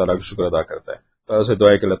ہوتی ہے، اللہ تعالیٰ کا شکر ادا کرتا ہے۔ تو ایسے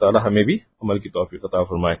دعا ہے کہ اللہ تعالیٰ ہمیں بھی عمل کی توفیق عطا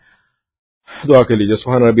فرمائے۔ دعا کے لیجیے۔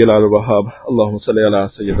 سبحان ربی العلی الوہاب، اللہم صلی علی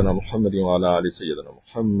سیدنا محمد وعلی آل سیدنا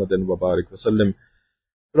محمد وبارک وسلم۔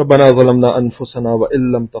 ربنا ظلمنا انفسنا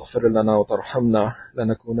وان لم تغفر لنا وترحمنا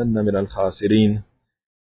لنكونن من الخاسرین۔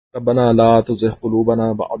 ربنا لا تزغ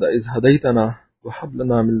قلوبنا بعد اذ هديتنا وهب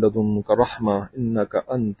لنا من لدنك رحمة انك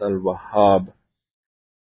انت الوهاب۔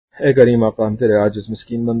 اے کریم آقا، ہم تیرے عاجز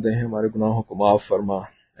مسکین بندے ہیں، ہمارے گناہوں کو معاف فرما۔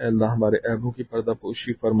 اے اللہ ہمارے عیبوں کی پردہ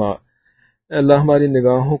پوشی فرما۔ اے اللہ ہماری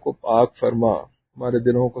نگاہوں کو پاک فرما، ہمارے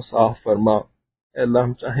دلوں کو صاف فرما۔ اے اللہ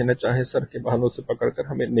ہم چاہے نہ چاہے سر کے بانوں سے پکڑ کر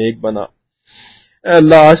ہمیں نیک بنا۔ اے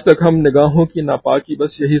اللہ آج تک ہم نگاہوں کی ناپاکی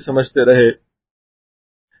بس یہی سمجھتے رہے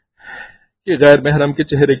کہ غیر محرم کے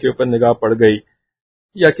چہرے کے اوپر نگاہ پڑ گئی،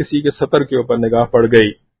 یا کسی کے سطر کے اوپر نگاہ پڑ گئی،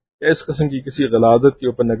 یا اس قسم کی کسی غلاظت کے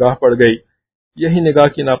اوپر نگاہ پڑ گئی، یہی نگاہ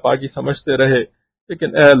کی ناپاکی سمجھتے رہے۔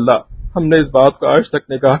 لیکن اے اللہ ہم نے اس بات کو آج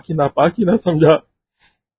تک نگاہ کی ناپاکی نہ سمجھا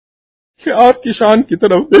کہ آپ کی شان کی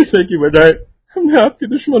طرف دیکھنے کی بجائے ہم نے آپ کے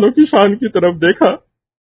دشمنوں کی شان کی طرف دیکھا۔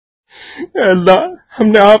 اے اللہ ہم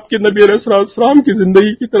نے آپ کے نبی علیہ السلام کی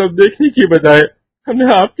زندگی کی طرف دیکھنے کی بجائے ہم نے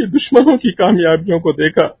آپ کے دشمنوں کی کامیابیوں کو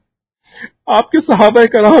دیکھا۔ آپ کے صحابہ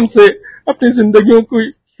کرام سے اپنی زندگیوں کو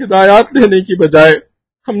ہدایات لینے کی بجائے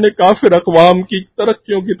ہم نے کافر اقوام کی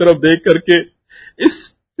ترقیوں کی طرف دیکھ کر کے اس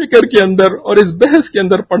فکر کے اندر اور اس بحث کے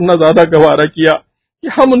اندر پڑنا زیادہ گوارا کیا کہ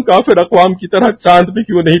ہم ان کافر اقوام کی طرح چاند پہ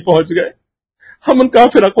کیوں نہیں پہنچ گئے، ہم ان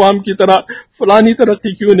کافر اقوام کی طرح فلانی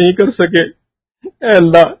ترقی کیوں نہیں کر سکے۔ اے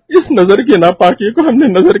اللہ اس نظر کی ناپاکی کو ہم نے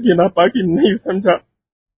نظر کی ناپاکی نہیں سمجھا۔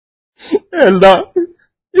 اے اللہ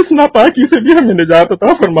اس ناپاکی سے بھی ہمیں نجات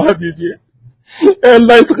عطا فرما دیجیے۔ اے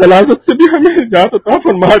اللہ اس غلاظت سے بھی ہمیں نجات عطا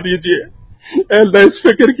فرما دیجیے۔ اے اللہ اس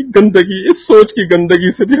فکر کی گندگی، اس سوچ کی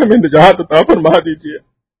گندگی سے بھی ہمیں نجات عطا فرما دیجیے۔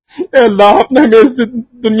 اے اللہ آپ نے ہمیں اس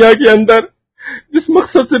دنیا کے اندر جس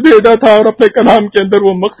مقصد سے بھیجا تھا اور اپنے کلام کے اندر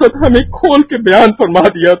وہ مقصد ہمیں کھول کے بیان فرما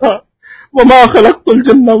دیا تھا، وَمَا خَلَقْتُ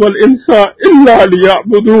الْجِنَّ وَالْإِنسَ إِلَّا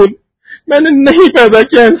لِيَعْبُدُونَ، میں نے نہیں پیدا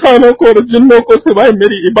کیا انسانوں کو اور جنوں کو سوائے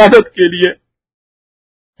میری عبادت کے لیے۔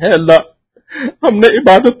 اے اللہ ہم نے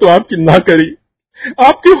عبادت تو آپ کی نہ کری،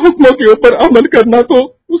 آپ کے حکموں کے اوپر عمل کرنا تو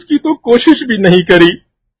اس کی تو کوشش بھی نہیں کری،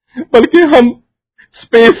 بلکہ ہم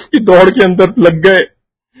سپیس کی دوڑ کے اندر لگ گئے،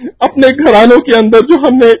 اپنے گھرانوں کے اندر جو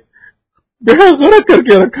ہم نے بے غرق کر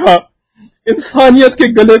کے رکھا، انسانیت کے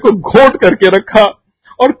گلے کو گھونٹ کر کے رکھا،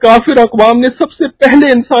 اور کافر اقوام نے سب سے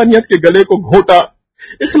پہلے انسانیت کے گلے کو گھونٹا،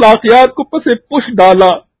 اخلاقیات کو پس پش ڈالا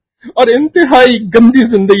اور انتہائی گندی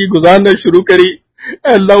زندگی گزارنا شروع کری۔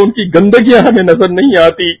 اے اللہ ان کی گندگیاں ہمیں نظر نہیں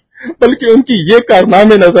آتی، بلکہ ان کی یہ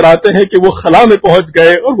کارنامے نظر آتے ہیں کہ وہ خلا میں پہنچ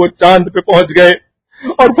گئے اور وہ چاند پہ پہنچ گئے،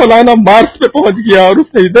 اور فلانا مارس پہ پہنچ گیا اور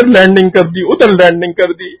اس نے ادھر لینڈنگ کر دی ادھر لینڈنگ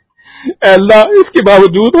کر دی۔ اے اللہ اس کے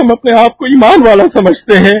باوجود ہم اپنے آپ کو ایمان والا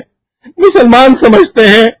سمجھتے ہیں، مسلمان سمجھتے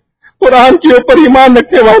ہیں، قرآن کے اوپر ایمان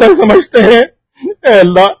رکھنے والا سمجھتے ہیں۔ اے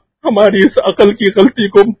اللہ ہماری اس عقل کی غلطی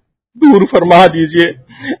کو دور فرما دیجئے۔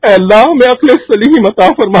 اے اللہ ہمیں عقل سلیم عطا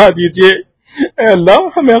فرما دیجئے۔ اے اللہ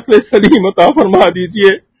ہمیں عقل سلیم عطا فرما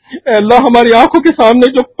دیجئے۔ اے اللہ ہماری آنکھوں کے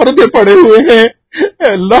سامنے جو پردے پڑے ہوئے ہیں، اے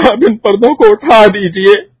اللہ اب ان پردوں کو اٹھا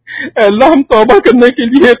دیجئے۔ اے اللہ ہم توبہ کرنے کے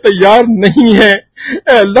لیے تیار نہیں ہیں،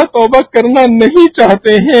 اے اللہ توبہ کرنا نہیں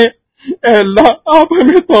چاہتے ہیں۔ اے اللہ آپ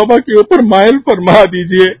ہمیں توبہ کے اوپر مائل فرما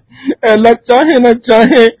دیجئے۔ اے اللہ چاہے نہ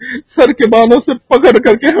چاہے سر کے بالوں سے پکڑ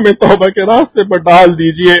کر کے ہمیں توبہ کے راستے پر ڈال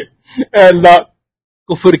دیجئے۔ اے اللہ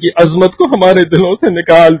کفر کی عظمت کو ہمارے دلوں سے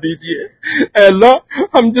نکال دیجئے۔ اے اللہ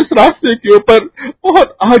ہم جس راستے کے اوپر بہت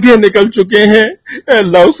آگے نکل چکے ہیں، اے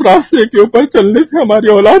اللہ اس راستے کے اوپر چلنے سے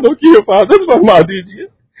ہماری اولادوں کی حفاظت فرما دیجئے۔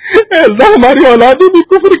 اے اللہ ہماری اولادیں بھی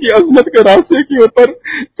کفر کی عظمت کے راستے کے اوپر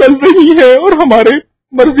چل رہی ہیں اور ہمارے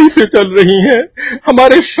مرضی سے چل رہی ہیں،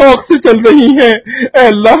 ہمارے شوق سے چل رہی ہیں۔ اے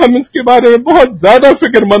اللہ ہم اس کے بارے میں بہت زیادہ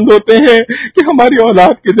فکر مند ہوتے ہیں کہ ہماری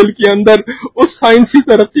اولاد کے دل کے اندر اس سائنسی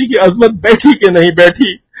ترقی کی عظمت بیٹھی کہ نہیں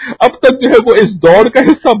بیٹھی، اب تک جو ہے وہ اس دوڑ کا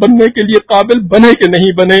حصہ بننے کے لیے قابل بنے کہ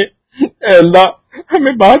نہیں بنے۔ اے اللہ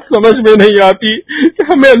ہمیں بات سمجھ میں نہیں آتی کہ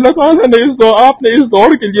ہمیں اللہ تعالیٰ نے آپ نے اس دوڑ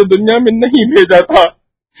کے لیے دنیا میں نہیں بھیجا تھا۔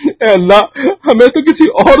 اے اللہ ہمیں تو کسی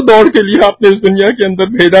اور دوڑ کے لیے آپ نے اس دنیا کے اندر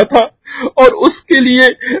بھیجا تھا، اور اس کے لیے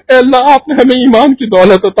اے اللہ آپ نے ہمیں ایمان کی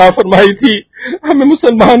دولت عطا فرمائی تھی، ہمیں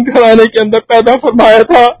مسلمان گھرانے کے اندر پیدا فرمایا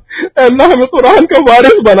تھا، اے اللہ ہمیں قرآن کا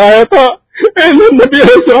وارث بنایا تھا، اے اللہ نبی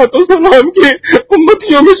علیہ السلام کی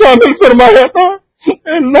امتیوں میں شامل فرمایا تھا،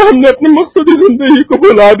 اے اللہ ہم نے اپنے مقصدی زندگی کو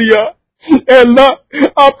بھلا دیا۔ اے اللہ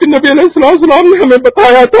آپ کے نبی علیہ السلام نے ہمیں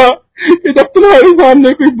بتایا تھا کہ جب تمہارے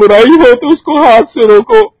سامنے کوئی برائی ہو تو اس کو ہاتھ سے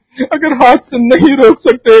روکو، اگر ہاتھ سے نہیں روک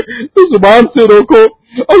سکتے تو زبان سے روکو،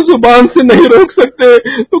 اور زبان سے نہیں روک سکتے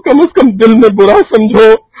تو کم از کم دل میں برا سمجھو،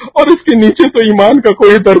 اور اس کے نیچے تو ایمان کا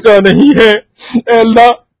کوئی درجہ نہیں ہے۔ اے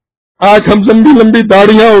اللہ آج ہم لمبی لمبی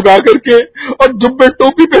داڑیاں اگا کر کے اور جبے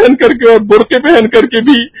ٹوپی پہن کر کے اور برقعے پہن کر کے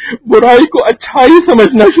بھی برائی کو اچھائی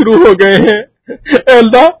سمجھنا شروع ہو گئے ہیں۔ اے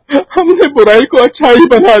اللہ ہم نے برائی کو اچھائی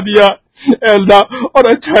بنا دیا، اے اللہ، اور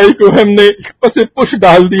اچھائی کو ہم نے پس پش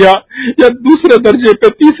ڈال دیا یا دوسرے درجے پہ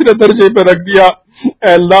تیسرے درجے پہ رکھ دیا۔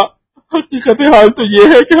 اے اللہ حقیقت حال تو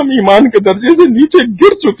یہ ہے کہ ہم ایمان کے درجے سے نیچے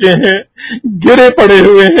گر چکے ہیں، گرے پڑے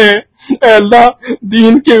ہوئے ہیں۔ اے اللہ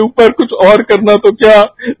دین کے اوپر کچھ اور کرنا تو کیا،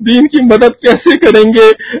 دین کی مدد کیسے کریں گے؟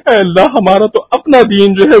 اے اللہ ہمارا تو اپنا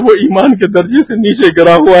دین جو ہے وہ ایمان کے درجے سے نیچے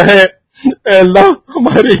گرا ہوا ہے۔ اے اللہ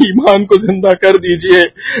ہمارے ایمان کو زندہ کر دیجئے،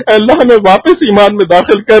 اے اللہ ہمیں واپس ایمان میں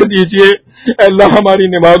داخل کر دیجئے، اے اللہ ہماری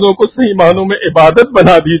نمازوں کو صحیح معنوں میں عبادت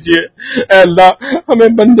بنا دیجئے، اے اللہ ہمیں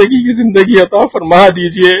بندگی کی زندگی عطا فرما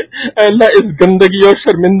دیجئے، اے اللہ اس گندگی اور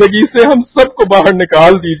شرمندگی سے ہم سب کو باہر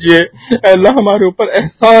نکال دیجئے، اے اللہ ہمارے اوپر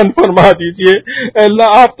احسان فرما دیجئے، اے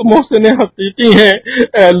اللہ آپ تو محسن حقیقی ہیں،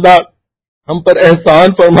 اے اللہ ہم پر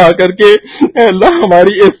احسان فرما کر کے اے اللہ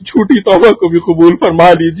ہماری اس جھوٹی توبہ کو بھی قبول فرما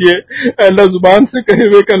لیجئے، اے اللہ زبان سے کہے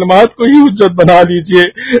ہوئے کلمات کو ہی حجت بنا لیجئے،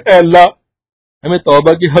 اے اللہ ہمیں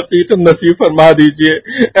توبہ کی حقیقت نصیب فرما دیجئے،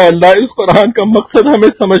 اے اللہ اس قرآن کا مقصد ہمیں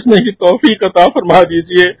سمجھنے کی توفیق عطا فرما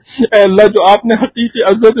دیجئے، اے اللہ جو آپ نے حقیقی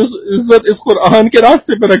عزت اس قرآن کے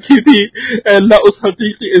راستے پہ رکھی تھی، اے اللہ اس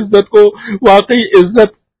حقیقی عزت کو واقعی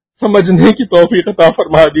عزت سمجھنے کی توفیق عطا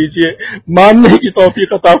فرما دیجئے، ماننے کی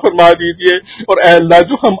توفیق عطا فرما دیجئے، اور اے اللہ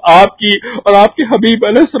جو ہم آپ کی اور آپ کے حبیب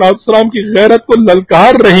علیہ السلام کی غیرت کو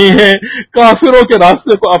للکار رہے ہیں، کافروں کے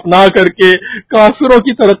راستے کو اپنا کر کے، کافروں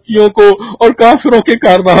کی ترقیوں کو اور کافروں کے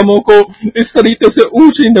کارناموں کو اس طریقے سے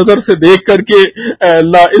اونچی نظر سے دیکھ کر کے، اے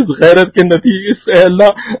اللہ اس غیرت کے نتیجے اے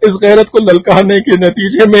اللہ اس غیرت کو للکارنے کے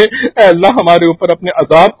نتیجے میں اے اللہ ہمارے اوپر اپنے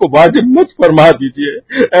عذاب کو واجب مت فرما دیجئے،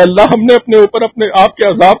 اے اللہ ہم نے اپنے اوپر اپنے آپ کے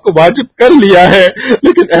عذاب کو واجب کر لیا ہے،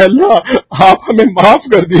 لیکن اے اللہ آپ ہمیں معاف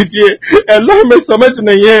کر دیجئے، اے اللہ ہمیں سمجھ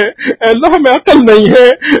نہیں ہے، اے اللہ ہمیں عقل نہیں ہے،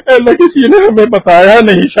 اے اللہ کسی نے ہمیں بتایا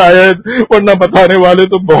نہیں شاید، ورنہ بتانے والے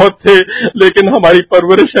تو بہت تھے، لیکن ہماری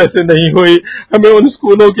پرورش ایسے نہیں ہوئی، ہمیں ان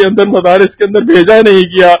اسکولوں کے اندر مدارس کے اندر بھیجا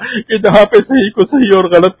نہیں گیا کہ جہاں پہ صحیح کو صحیح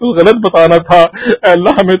اور غلط کو غلط بتانا تھا، اے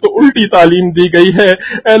اللہ ہمیں تو الٹی تعلیم دی گئی ہے،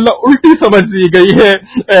 اے اللہ الٹی سمجھ دی گئی ہے،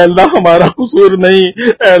 اے اللہ ہمارا قصور نہیں،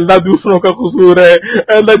 اے اللہ دوسروں کا قصور ہے،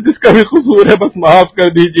 اے اللہ جس کا بھی قصور ہے بس معاف کر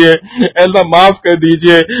دیجئے، اے اللہ معاف کر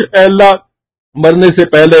دیجئے، اے اللہ مرنے سے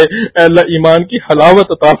پہلے اے اللہ ایمان کی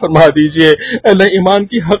حلاوت عطا فرما دیجئے، اے اللہ ایمان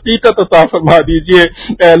کی حقیقت عطا فرما دیجئے،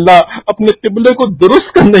 اے اللہ اپنے قبلے کو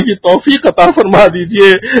درست کرنے کی توفیق عطا فرما دیجئے،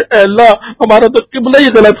 اے اللہ ہمارا تو قبلہ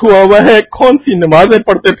ہی غلط ہوا ہے، کون سی نمازیں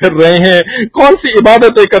پڑھتے پھر رہے ہیں، کون سی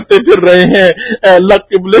عبادتیں کرتے پھر رہے ہیں، اے اللہ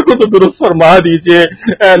قبلے کو تو درست فرما دیجئے،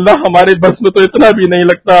 اے اللہ ہمارے بس میں تو اتنا بھی نہیں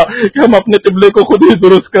لگتا کہ ہم اپنے قبلے کو خود ہی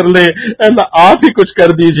درست کر لیں، اے اللہ آپ ہی کچھ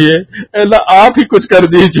کر دیجئے، اے اللہ آپ ہی کچھ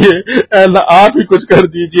کر دیجئے، اے اللہ آپ ہی کچھ کر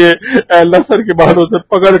دیجئے، اے اللہ سر کے بالوں سے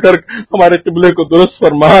پکڑ کر ہمارے قبلے کو درست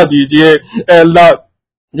فرما دیجئے، اے اللہ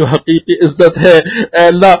جو حقیقی عزت ہے اے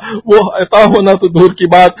اللہ وہ عطا ہونا تو دور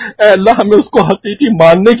کی بات، اے اللہ ہمیں اس کو حقیقی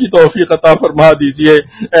ماننے کی توفیق عطا فرما دیجئے،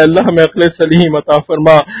 اے اللہ ہمیں عقل سلیم عطا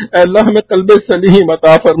فرما، اے اللہ ہمیں قلب سلیم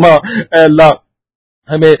عطا فرما، اے اللہ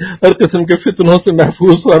ہمیں ہر قسم کے فتنوں سے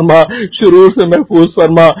محفوظ فرما، شرور سے محفوظ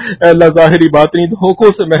فرما، اے اللہ ظاہری باطنی دھوکوں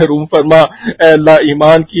سے محروم فرما، اے اللہ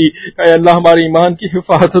ایمان کی اے اللہ ہمارے ایمان کی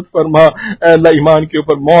حفاظت فرما، اے اللہ ایمان کے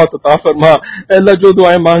اوپر موت عطا فرما، اے اللہ جو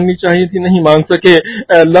دعائیں مانگنی چاہیے تھی نہیں مانگ سکے،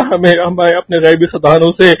 اے اللہ ہمیں اپنے غیبی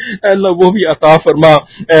خزانوں سے اے اللہ وہ بھی عطا فرما،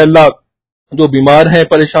 اے اللہ جو بیمار ہیں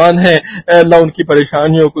پریشان ہیں اے اللہ ان کی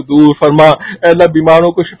پریشانیوں کو دور فرما، اے اللہ بیماروں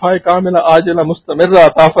کو شفائے کاملہ عاجلہ مستمرہ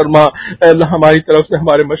عطا فرما، اے اللہ ہماری طرف سے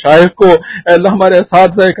ہمارے مشائخ کو اے اللہ ہمارے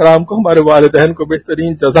اساتذہ کرام کو ہمارے والدین کو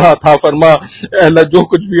بہترین جزا عطا فرما، اے اللہ جو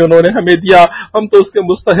کچھ بھی انہوں نے ہمیں دیا ہم تو اس کے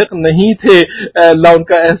مستحق نہیں تھے، اے اللہ ان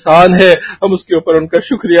کا احسان ہے ہم اس کے اوپر ان کا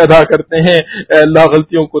شکریہ ادا کرتے ہیں، اے اللہ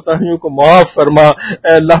غلطیوں کوتاہیوں کو معاف فرما،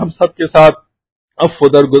 اے اللہ ہم سب کے ساتھ عفو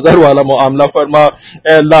درگزر والا معاملہ فرما۔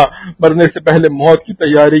 اے اللہ مرنے سے پہلے موت کی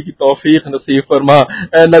تیاری کی توفیق نصیب فرما۔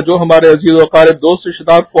 اے اللہ جو ہمارے عزیز و قارب دوست رشتہ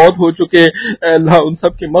دار فوت ہو چکے، اے اللہ ان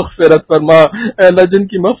سب کی مغفرت فرما۔ اے اللہ جن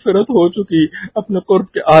کی مغفرت ہو چکی اپنے قرب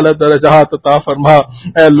کے اعلیٰ درجات عطا فرما۔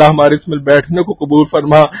 اے اللہ ہمارے اس میں بیٹھنے کو قبول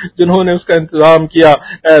فرما، جنہوں نے اس کا انتظام کیا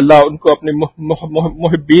اے اللہ ان کو اپنے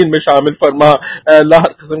محبین میں شامل فرما۔ اے اللہ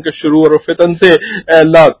ہر قسم کے شرور اور فتن سے، اے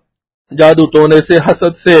اللہ جادو ٹونے سے،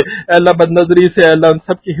 حسد سے، اے اللہ بد نظری سے، اے اللہ ان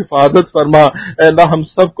سب کی حفاظت فرما۔ اے اللہ ہم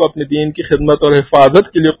سب کو اپنے دین کی خدمت اور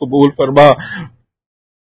حفاظت کے لیے قبول فرما۔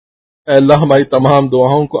 اے اللہ ہماری تمام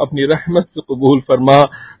دعاؤں کو اپنی رحمت سے قبول فرما۔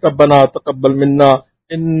 ربنا تقبل منا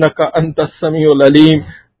انک انت السمیع العلیم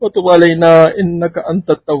وتب علینا انک انت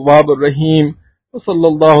التواب الرحیم وصلی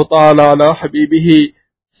اللہ تعالی علی حبیبہ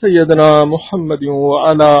سیدنا محمد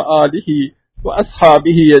وعلی آلہ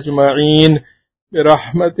واصحابہ اجمعین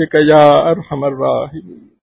برحمتک یا ارحم الراحمین۔